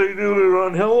don't they do it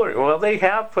on Hillary? Well, they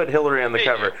have put Hillary on the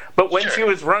cover. But when she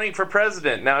was running for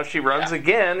president, now if she runs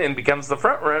again and becomes the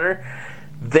front runner,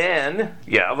 then,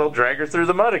 they'll drag her through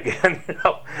the mud again.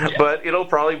 But it'll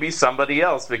probably be somebody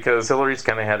else because Hillary's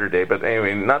kind of had her day. But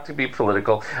anyway, not to be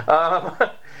political.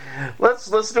 Let's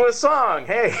do a song.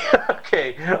 Hey,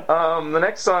 okay. The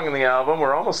next song in the album,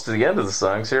 we're almost to the end of the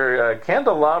songs here,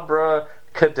 Candelabra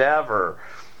Cadaver.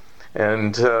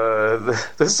 And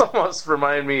this almost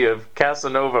reminded me of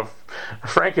Casanova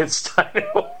Frankenstein,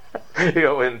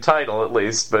 in title at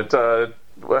least. But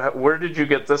where did you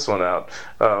get this one out?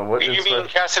 You mean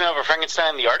Casanova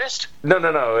Frankenstein, the artist? No.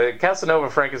 Casanova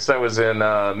Frankenstein was in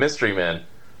Mystery Men.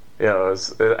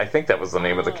 I think that was the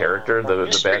name of the character.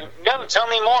 The bad. No, tell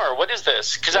me more. What is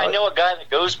this? Because I know a guy that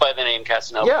goes by the name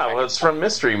Casanova. Yeah, well, it's from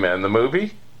Mystery Men, the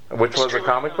movie, which was a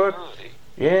comic book. Movie.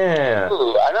 Yeah.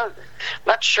 Ooh,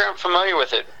 not sure I'm familiar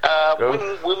with it.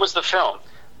 When was the film?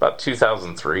 About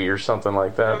 2003 or something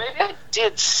like that. Maybe I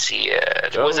did see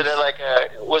it. Was it a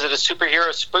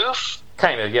superhero spoof?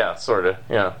 Kind of, yeah, sort of,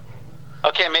 yeah.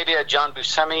 Okay, maybe a John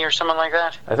Buscemi or someone like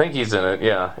that? I think he's in it,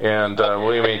 yeah. And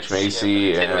William H.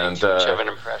 Macy and much of an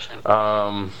impression.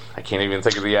 I can't even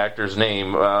think of the actor's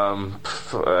name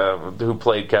who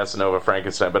played Casanova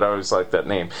Frankenstein, but I always liked that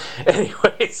name.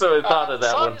 Anyway, so I thought of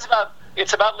that one.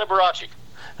 It's about Liberace.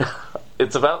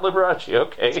 It's about Liberace,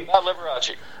 okay. It's about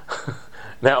Liberace.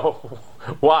 Now,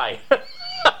 why?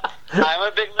 I'm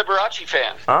a big Liberace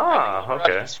fan.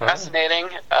 Okay. It's fascinating.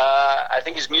 I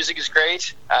think his music is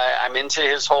great. I'm into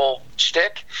his whole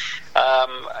shtick.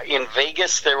 In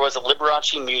Vegas, there was a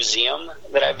Liberace museum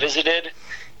that I visited,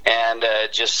 and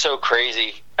just so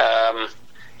crazy.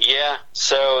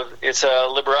 So it's a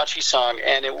Liberace song.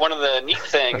 And one of the neat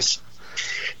things,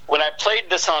 when I played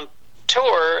this on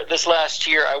tour this last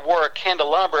year, I wore a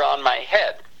candelabra on my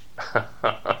head.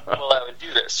 Well, I would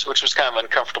do this, which was kind of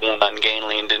uncomfortable and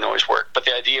ungainly and didn't always work. But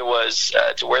the idea was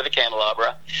to wear the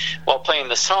candelabra while playing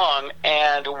the song.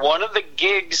 And one of the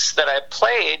gigs that I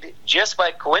played, just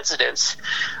by coincidence,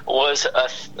 was a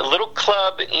little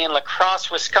club in La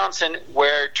Crosse, Wisconsin,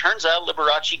 where it turns out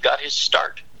Liberace got his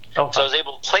start. Oh. So I was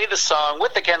able to play the song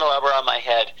with the candelabra on my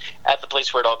head at the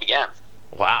place where it all began.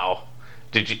 Wow.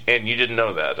 Did you? And you didn't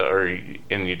know that, going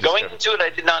into it, I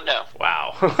did not know.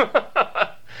 Wow.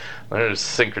 There's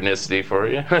synchronicity for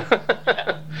you.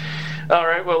 All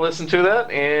right, well, listen to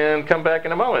that and come back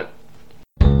in a moment.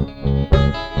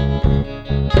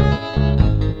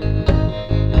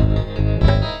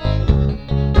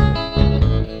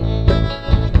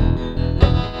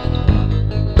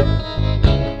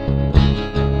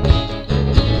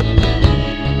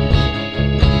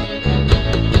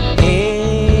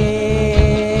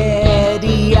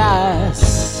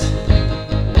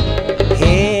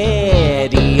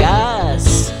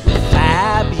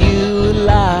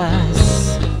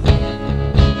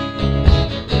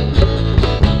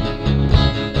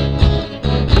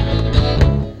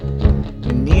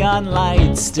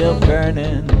 Lights still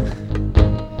burning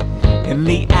in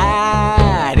the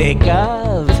attic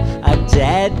of a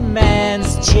dead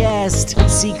man's chest,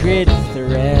 secret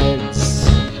threads.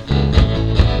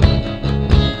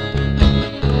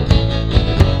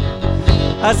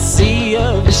 A sea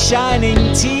of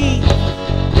shining teeth,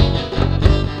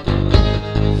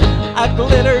 a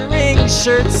glittering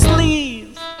shirt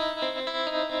sleeve,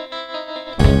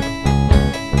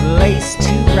 laced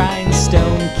to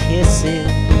rhinestone kisses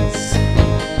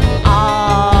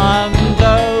on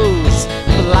those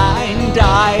blind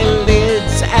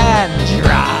eyelids, and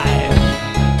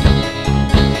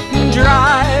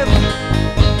drive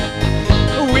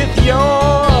with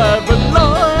your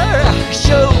velour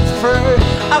chauffeur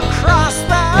across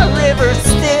the river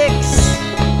Styx.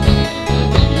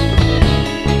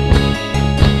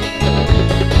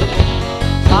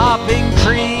 Popping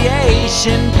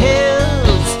creation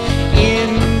pills in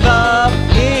the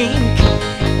pink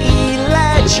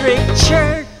electric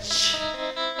church.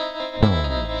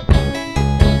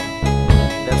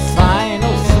 The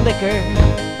final flicker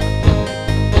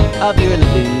of your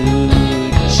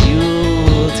lewd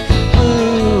jeweled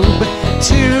boob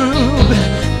tube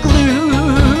glued.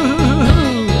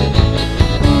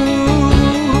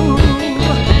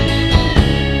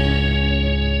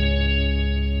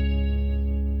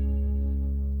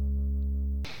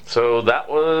 So that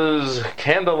was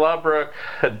Candelabra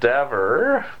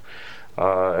Cadaver,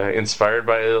 inspired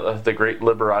by the great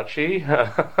Liberace,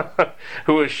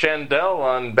 who was Chandel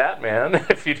on Batman,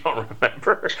 if you don't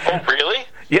remember. Oh, really?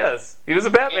 Yes, he was a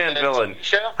Batman villain.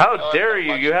 Show? How dare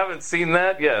you? You haven't seen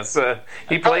that? Yes.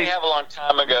 He I played. have a long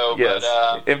time ago. Yes.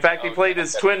 But, in fact, he played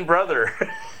his twin brother.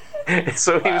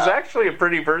 So he was actually a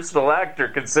pretty versatile actor,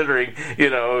 considering,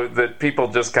 that people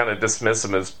just kind of dismiss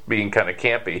him as being kind of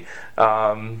campy.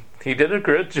 He did a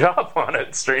good job on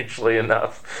it, strangely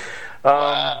enough.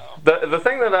 Wow. The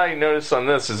thing that I noticed on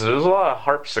this is there's a lot of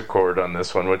harpsichord on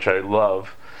this one, which I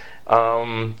love.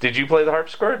 Did you play the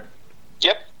harpsichord?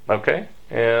 Yep. Okay.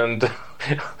 And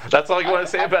that's all you want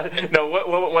to say about it? No,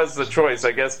 what was the choice?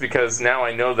 I guess because now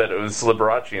I know that it was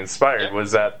Liberace inspired. Yep.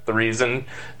 Was that the reason?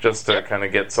 Just to kind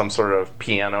of get some sort of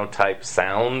piano-type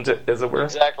sound, as it were?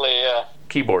 Exactly, yeah.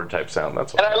 Keyboard-type sound,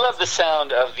 that's what And I love the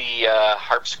sound of the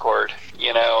harpsichord.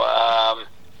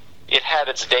 It had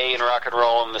its day in rock and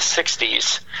roll in the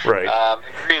 60s. Right.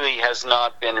 It really has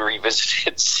not been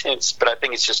revisited since, but I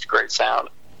think it's just a great sound.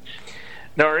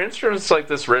 Now, are instruments like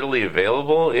this readily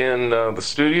available in the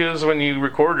studios when you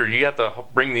record, or do you have to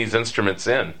bring these instruments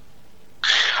in?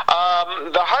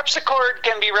 The harpsichord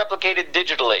can be replicated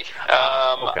digitally.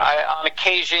 Okay. On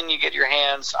occasion, you get your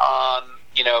hands on,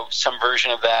 some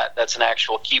version of that. That's an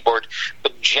actual keyboard.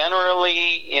 But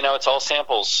generally, it's all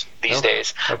samples these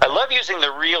days. Okay. I love using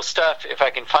the real stuff if I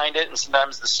can find it, and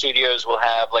sometimes the studios will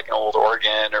have like an old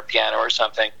organ or piano or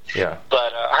something. Yeah.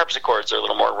 But harpsichords are a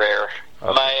little more rare.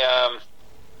 Okay.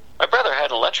 My brother had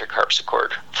an electric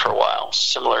harpsichord for a while,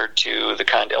 similar to the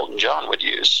kind Elton John would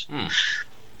use.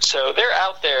 So they're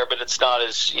out there, but it's not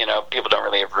as, people don't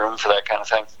really have room for that kind of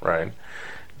thing. Right.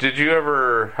 Did you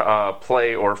ever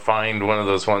play or find one of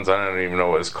those ones, I don't even know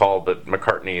what it's called, but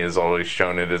McCartney has always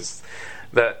shown it, it's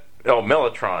that,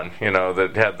 Mellotron,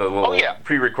 that had the little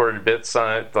pre-recorded bits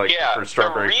on it, like for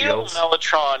Strawberry Fields? The real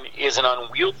Mellotron is an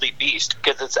unwieldy beast,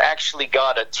 because it's actually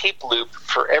got a tape loop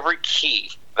for every key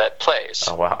that plays.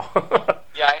 Oh, wow.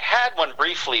 Yeah, I had one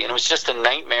briefly, and it was just a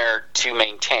nightmare to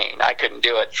maintain. I couldn't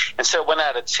do it. And so it went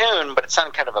out of tune, but it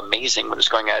sounded kind of amazing when it was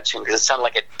going out of tune, because it sounded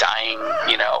like a dying,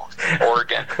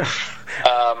 organ.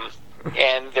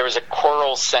 And there was a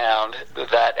choral sound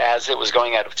that, as it was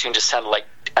going out of tune, just sounded like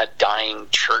a dying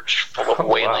church full of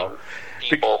wailing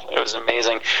people. It was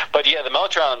amazing. But yeah, the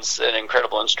Mellotron's an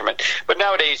incredible instrument. But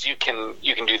nowadays you can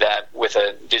do that with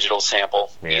a digital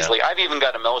sample easily. I've even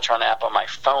got a Mellotron app on my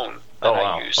phone that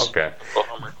I use for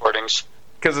home recordings.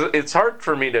 Because it's hard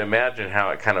for me to imagine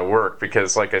how it kind of worked,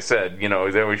 because, like I said, they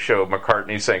always show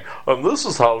McCartney saying, this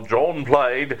is how John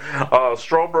played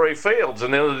Strawberry Fields,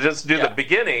 and they'll just do the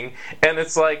beginning, and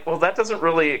it's like, well, that doesn't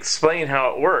really explain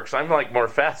how it works. I'm, more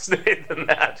fascinated than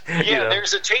that. Yeah,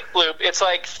 there's a tape loop. It's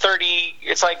like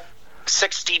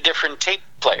 60 different tape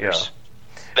players. Yeah.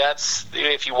 That's,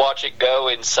 if you watch it go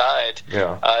inside,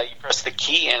 you press the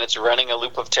key, and it's running a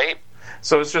loop of tape.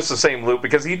 So it's just the same loop,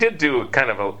 because he did do kind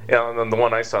of on the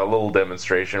one I saw, a little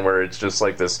demonstration where it's just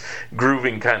like this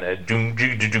grooving kind of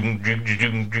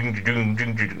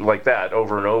like that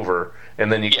over and over,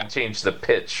 and then you can change the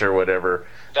pitch or whatever.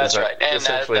 That's right, and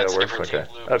that's a different tape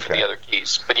loop for the other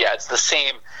keys. But yeah, it's the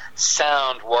same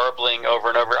sound warbling over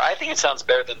and over. I think it sounds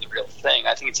better than the real thing.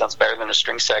 I think it sounds better than a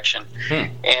string section.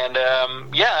 And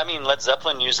Led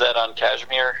Zeppelin used that on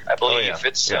Kashmir, I believe.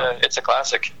 It's a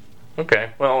classic.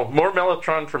 Okay, well, more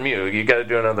Mellotron from you. You got to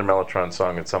do another Mellotron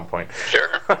song at some point.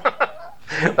 Sure.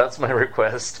 That's my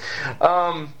request.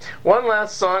 One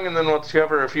last song, and then we'll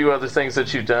cover a few other things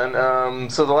that you've done.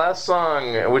 So the last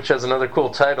song, which has another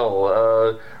cool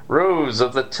title, Rose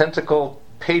of the Tentacle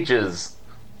Pages.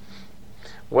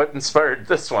 What inspired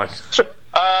this one?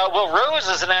 Well, Rose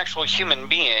is an actual human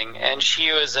being, and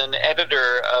she was an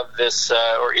editor of this,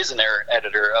 or is an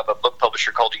editor of a book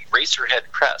publisher called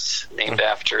Eraserhead Press, named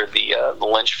after the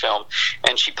Lynch film.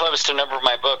 And she published a number of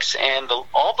my books, and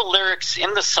all the lyrics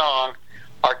in the song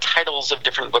are titles of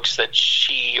different books that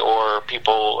she or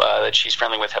people that she's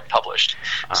friendly with have published.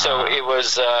 So it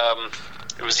was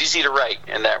easy to write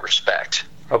in that respect.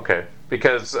 Okay,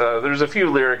 because there's a few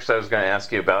lyrics I was going to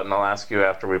ask you about, and I'll ask you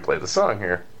after we play the song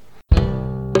here.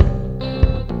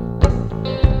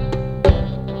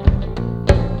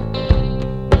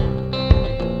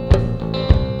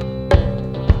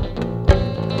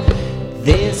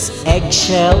 This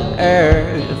eggshell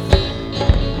earth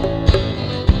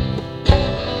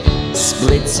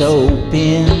splits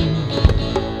open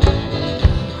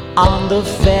on the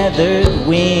feathered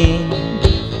wing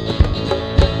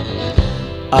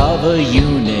of a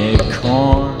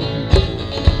unicorn.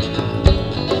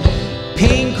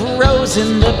 Pink rose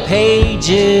in the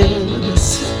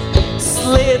pages,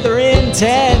 slithering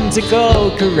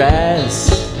tentacle caress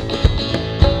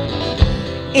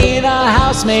in a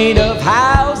house made of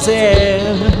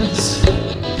houses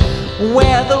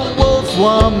where the wolf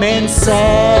woman says,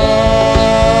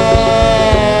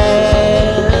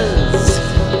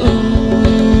 ooh,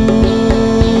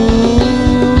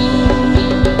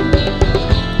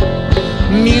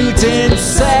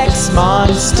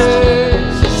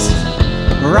 monsters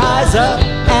rise up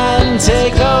and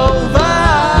take over.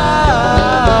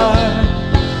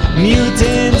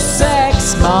 Mutant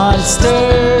sex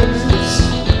monsters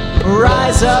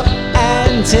rise up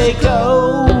and take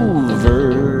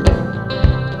over.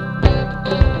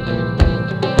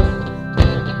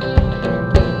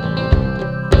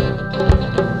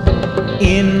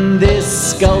 In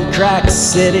this Skullcrack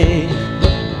City,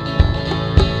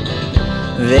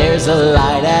 there's a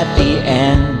light at the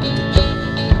end.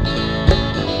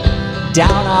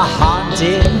 Down a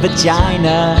haunted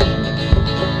vagina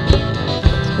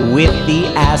with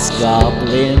the ass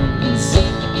goblins.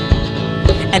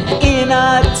 And in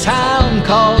a town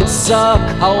called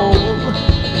Suckhole,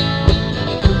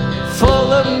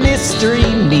 full of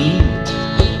mystery meat,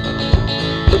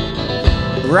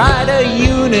 ride a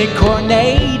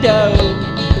unicornado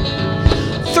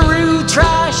through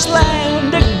trash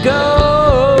land to go.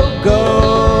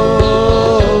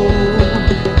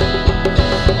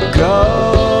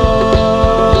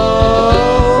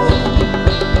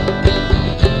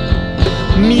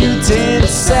 Mutant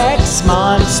sex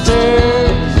monsters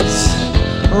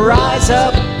rise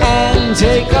up and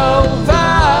take over.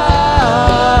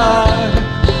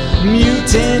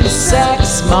 Mutant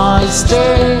sex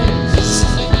monsters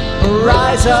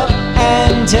rise up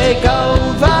and take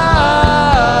over.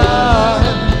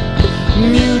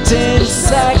 Mutant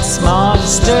sex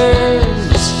monsters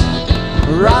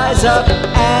rise up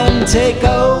and take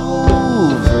over.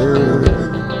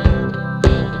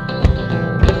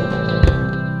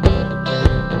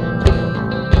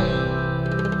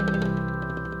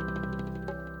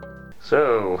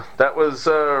 So, that was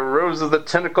Rose of the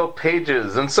Tentacle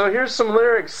Pages. And so here's some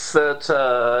lyrics that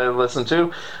I listened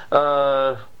to.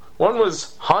 One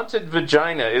was Haunted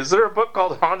Vagina. Is there a book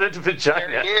called Haunted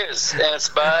Vagina? There is, and it's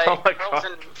by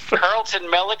Carlton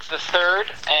Mellick III,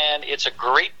 and it's a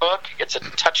great book. It's a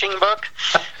touching book.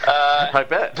 I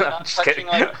bet. No, I'm just kidding.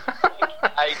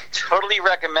 I totally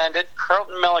recommend it.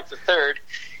 Carlton Mellick III.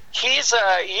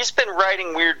 He's been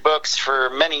writing weird books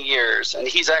for many years, and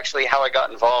he's actually how I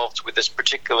got involved with this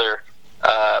particular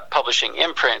publishing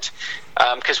imprint,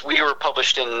 because we were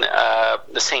published in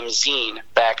the same zine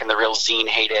back in the real zine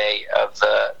heyday of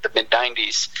the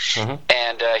mid-'90s. Mm-hmm.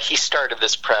 And he started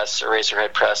this press,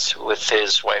 Eraserhead Press, with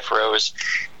his wife Rose.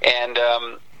 And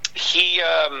he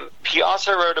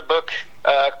also wrote a book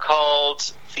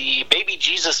called The Baby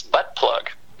Jesus Butt Plug.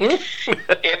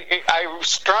 I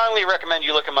strongly recommend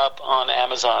you look him up on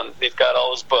Amazon. They've got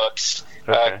all his books.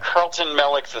 Okay. Carlton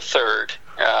Mellick III.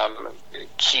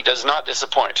 He does not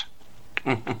disappoint.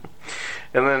 And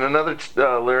then another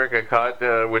lyric I caught,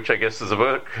 which I guess is a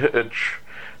book,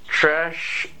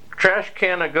 Trash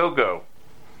Can a Go-Go.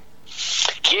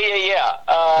 Yeah.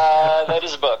 That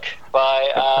is a book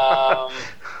by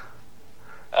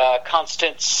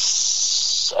Constance.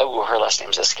 Oh, her last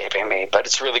name's escaping me, but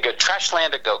it's really good.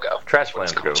 Trashland a Go-Go.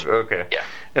 Trashland a Go-Go, okay. Yeah.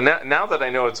 And now that I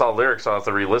know it's all lyrics, I'll have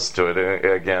to re-listen to it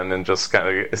again and just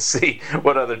kind of see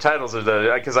what other titles are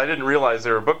there. Because I didn't realize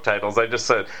there were book titles. I just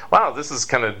said, wow, this is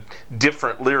kind of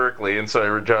different lyrically. And so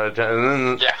I judged.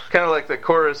 And then kind of like the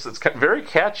chorus that's very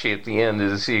catchy at the end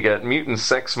is you got mutant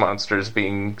sex monsters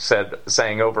being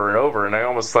sang over and over. And I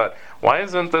almost thought, why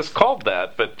isn't this called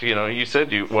that? But, you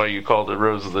said why you called it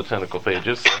Rose of the Tentacle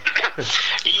Pages. So.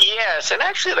 Yes, and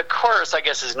actually the chorus, I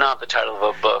guess, is not the title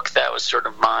of a book. That was sort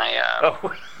of my...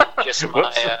 just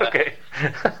my... okay.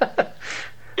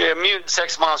 Mutant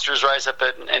sex monsters rise up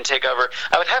and take over.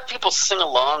 I would have people sing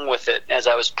along with it as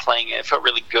I was playing it. It felt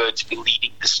really good to be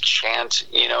leading this chant,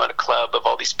 in a club of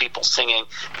all these people singing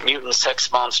mutant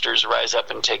sex monsters rise up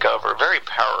and take over. Very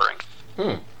empowering.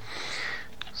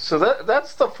 So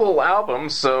that's the full album.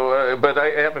 So, but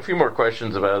I have a few more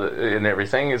questions about it and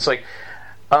everything. It's like,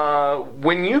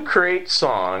 when you create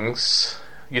songs,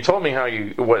 you told me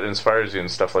what inspires you and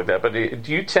stuff like that, but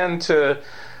do you tend to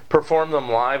perform them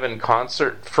live in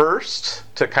concert first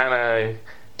to kind of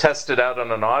test it out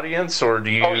on an audience, or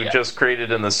do you just create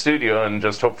it in the studio and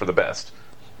just hope for the best?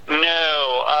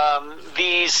 No,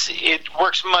 it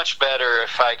works much better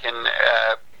if I can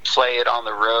play it on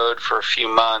the road for a few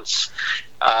months,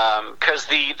 because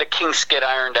the kinks get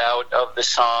ironed out of the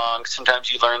song.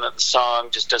 Sometimes you learn that the song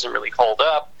just doesn't really hold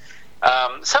up.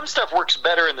 Some stuff works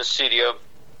better in the studio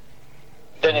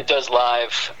than it does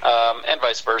live, and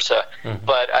vice versa. Mm-hmm.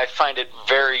 But I find it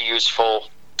very useful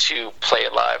to play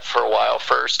it live for a while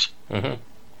first. Mm-hmm.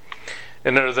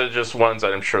 And they're just ones,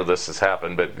 I'm sure this has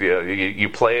happened, but you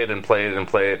play it and play it and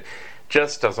play it,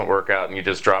 just doesn't work out, and you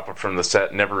just drop it from the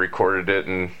set, never recorded it,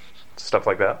 and stuff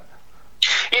like that?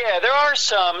 Yeah, there are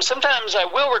some. Sometimes I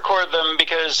will record them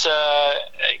because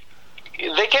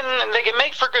they can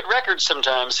make for good records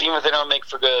sometimes, even if they don't make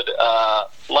for good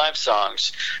live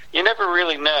songs. You never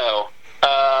really know.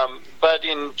 But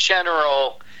in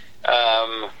general,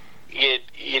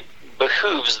 it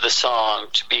behooves the song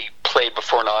to be played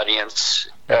before an audience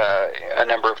a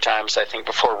number of times, I think,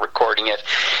 before recording it.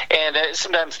 And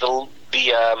sometimes the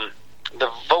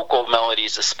vocal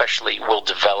melodies especially will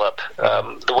develop.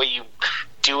 The way you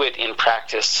do it in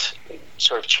practice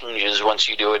sort of changes once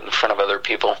you do it in front of other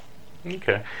people.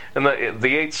 Okay. And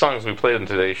the 8 songs we played in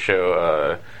today's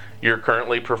show, you're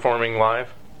currently performing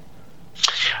live?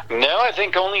 No, I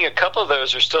think only a couple of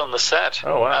those are still in the set.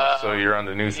 Oh, wow. So you're on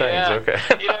to new things. Yeah. Okay.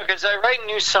 Because I write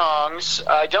new songs.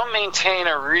 I don't maintain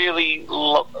a really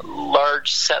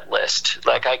large set list.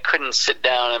 Like, I couldn't sit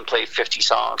down and play 50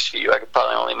 songs for you. I could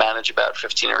probably only manage about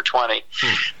 15 or 20.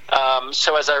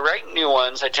 So as I write new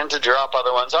ones, I tend to drop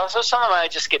other ones. Also, some of them I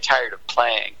just get tired of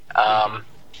playing.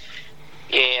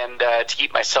 And to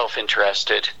keep myself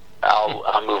interested,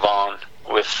 I'll move on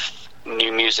with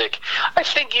new music. I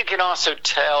think you can also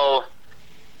tell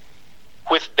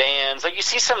with bands, like you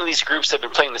see some of these groups that have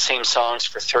been playing the same songs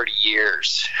for 30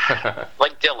 years,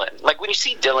 like Dylan. Like when you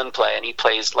see Dylan play and he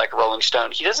plays like a Rolling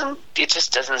Stone, it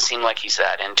just doesn't seem like he's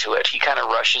that into it. He kind of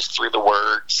rushes through the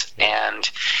words, and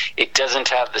it doesn't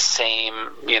have the same,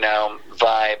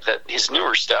 vibe that his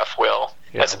newer stuff will.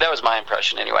 Yeah. That was my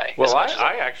impression anyway. Well,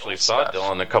 I actually saw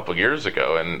Dylan a couple years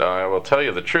ago, and I will tell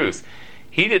you the truth.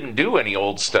 He didn't do any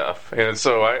old stuff. And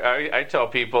so I tell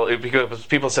people, because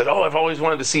people said, oh, I've always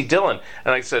wanted to see Dylan.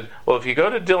 And I said, well, if you go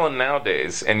to Dylan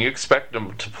nowadays and you expect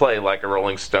him to play like a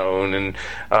Rolling Stone and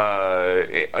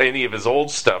any of his old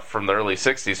stuff from the early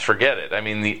 60s, forget it. I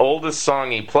mean, the oldest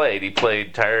song he played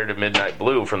Tired of Midnight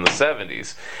Blue from the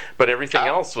 70s. But everything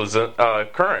else was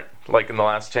current, like in the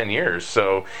last 10 years.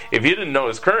 So if you didn't know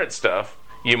his current stuff,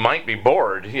 you might be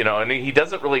bored, and he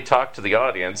doesn't really talk to the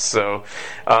audience, so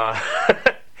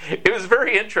it was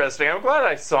very interesting. I'm glad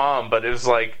I saw him, but it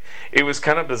was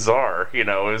kind of bizarre, it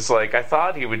was like I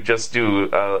thought he would just do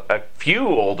a few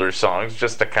older songs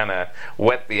just to kind of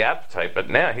whet the appetite, but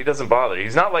nah, he doesn't bother.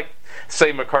 He's not like,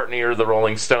 say, McCartney or the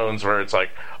Rolling Stones, where it's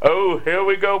like, oh, here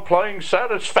we go playing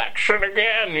Satisfaction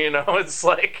again, it's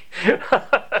like...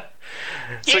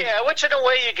 So, yeah, which in a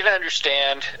way you can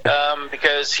understand,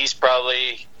 because he's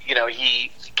probably,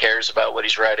 he cares about what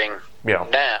he's writing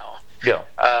now. Yeah.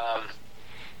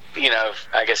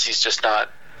 I guess he's just not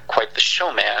quite the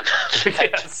showman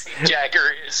that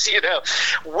Jagger is,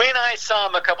 When I saw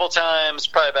him a couple times,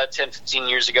 probably about 10, 15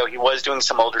 years ago, he was doing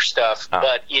some older stuff,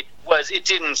 but it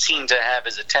didn't seem to have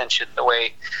his attention the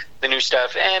way the new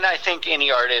stuff, and I think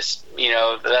any artist,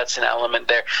 that's an element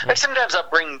there. Like sometimes I'll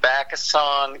bring back a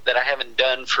song that I haven't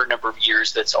done for a number of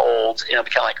years that's old, be kind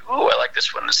of like, ooh, I like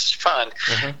this one, this is fun.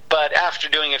 But after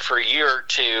doing it for a year or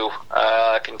two,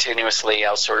 continuously,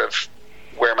 I'll sort of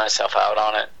wear myself out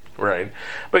on it. Right.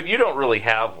 But you don't really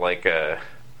have like a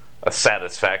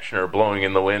Satisfaction or Blowing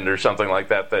in the Wind or something like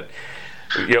that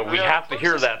we have to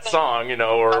hear that song,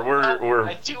 or we're...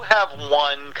 I do have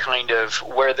one kind of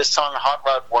where the song Hot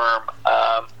Rod Worm,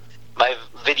 my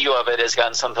video of it has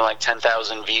gotten something like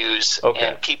 10,000 views,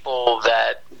 and people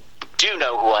that do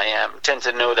know who I am tend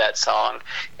to know that song,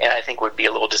 and I think would be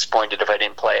a little disappointed if I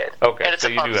didn't play it. Okay, and it's so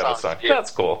you do have a song.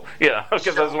 That's cool. Yeah,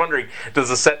 because I was wondering, does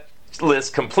the set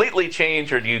list completely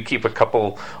change, or do you keep a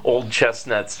couple old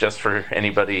chestnuts just for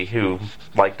anybody who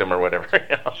liked them or whatever?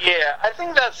 Yeah, I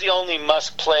think that's the only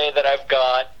must play that I've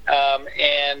got.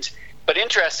 But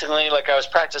interestingly, like I was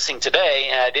practicing today,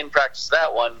 and I didn't practice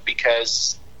that one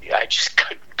because I just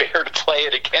couldn't bear to play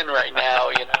it again right now.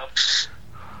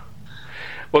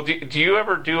 Well, do you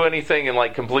ever do anything in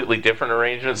like completely different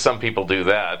arrangements? Some people do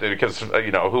that because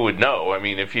who would know? I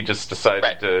mean, if you just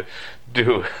decided to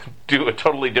do a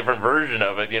totally different version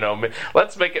of it,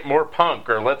 let's make it more punk,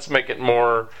 or let's make it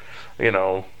more, I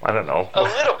don't know. A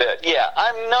little bit, yeah.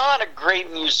 I'm not a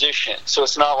great musician, so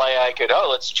it's not like I could,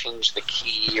 let's change the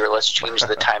key, or let's change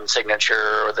the time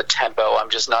signature or the tempo. I'm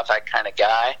just not that kind of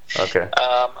guy. Okay.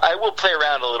 I will play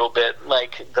around a little bit,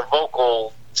 like the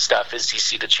vocal stuff is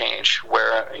easy to change,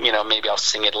 where maybe I'll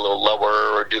sing it a little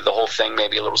lower or do the whole thing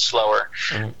maybe a little slower,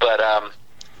 but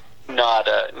not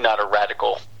a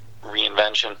radical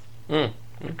reinvention.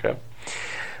 Okay.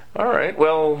 All right.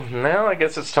 Well, now I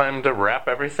guess it's time to wrap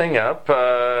everything up.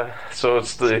 So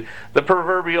it's the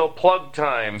proverbial plug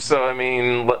time. So I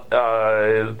mean,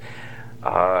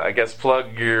 I guess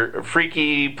plug your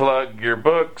Freaky, plug your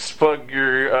books, plug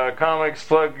your comics,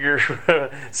 plug your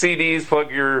CDs,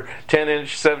 plug your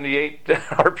 10-inch 78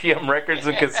 RPM records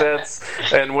and cassettes,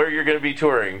 and where you're going to be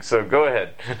touring. So go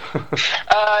ahead. Yeah,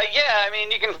 I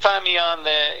mean, you can find me on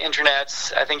the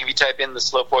internets. I think if you type in The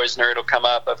Slow Poisoner, it'll come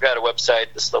up. I've got a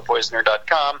website,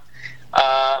 theslowpoisoner.com.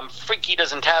 Freaky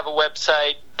doesn't have a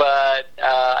website, but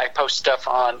I post stuff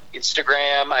on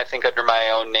Instagram, I think under my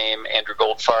own name, Andrew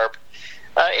Goldfarb.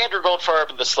 Andrew Goldfarb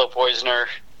and The Slow Poisoner.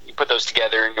 You put those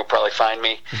together and you'll probably find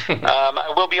me.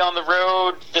 I will be on the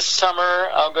road this summer.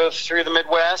 I'll go through the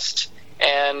Midwest,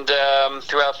 and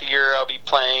throughout the year I'll be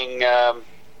playing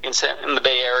in the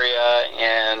Bay Area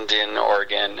and in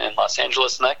Oregon and Los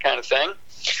Angeles and that kind of thing.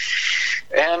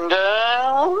 And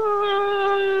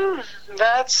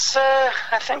I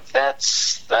think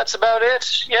that's about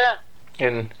it. Yeah.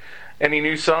 And any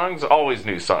new songs? Always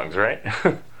new songs, right?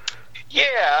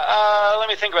 Yeah, let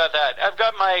me think about that. I've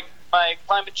got my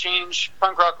climate change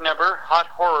punk rock number, Hot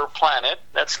Horror Planet.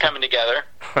 That's coming together.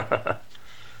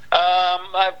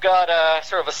 I've got a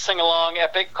sort of a sing-along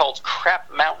epic called Crap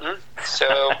Mountain,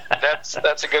 so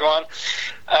that's a good one.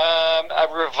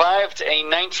 I've revived a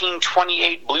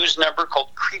 1928 blues number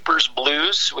called Creeper's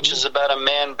Blues, which is about a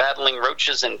man battling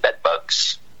roaches and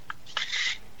bedbugs.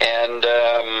 And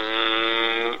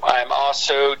I'm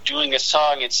also doing a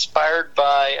song inspired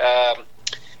by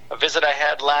a visit I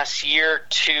had last year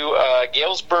to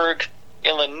Galesburg,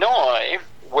 Illinois,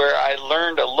 where I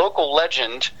learned a local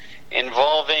legend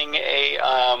involving a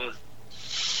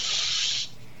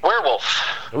werewolf.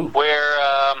 Ooh. Where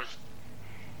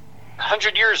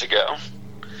 100 years ago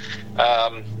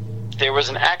there was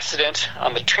an accident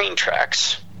on the train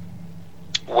tracks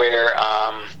where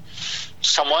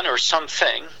someone or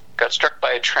something got struck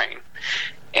by a train,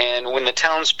 and when the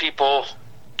townspeople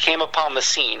came upon the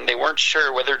scene, they weren't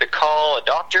sure whether to call a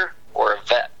doctor or a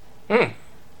vet.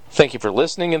 Thank you for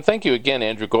listening, and thank you again,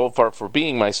 Andrew Goldfarb, for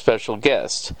being my special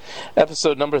guest.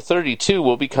 Episode number 32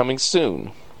 will be coming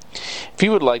soon. If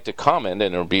you would like to comment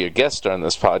and or be a guest on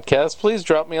this podcast, please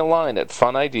drop me a line at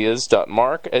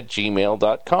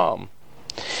funideas.mark@gmail.com.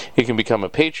 You can become a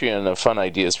Patreon of Fun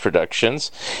Ideas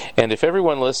Productions, and if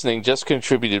everyone listening just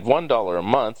contributed $1 a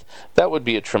month, that would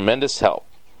be a tremendous help.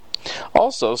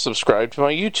 Also, subscribe to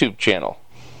my YouTube channel.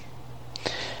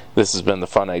 This has been the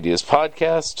Fun Ideas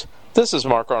Podcast. This is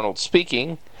Mark Arnold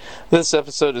speaking. This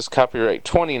episode is copyright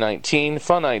 2019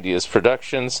 Fun Ideas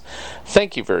Productions.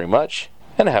 Thank you very much,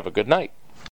 and have a good night.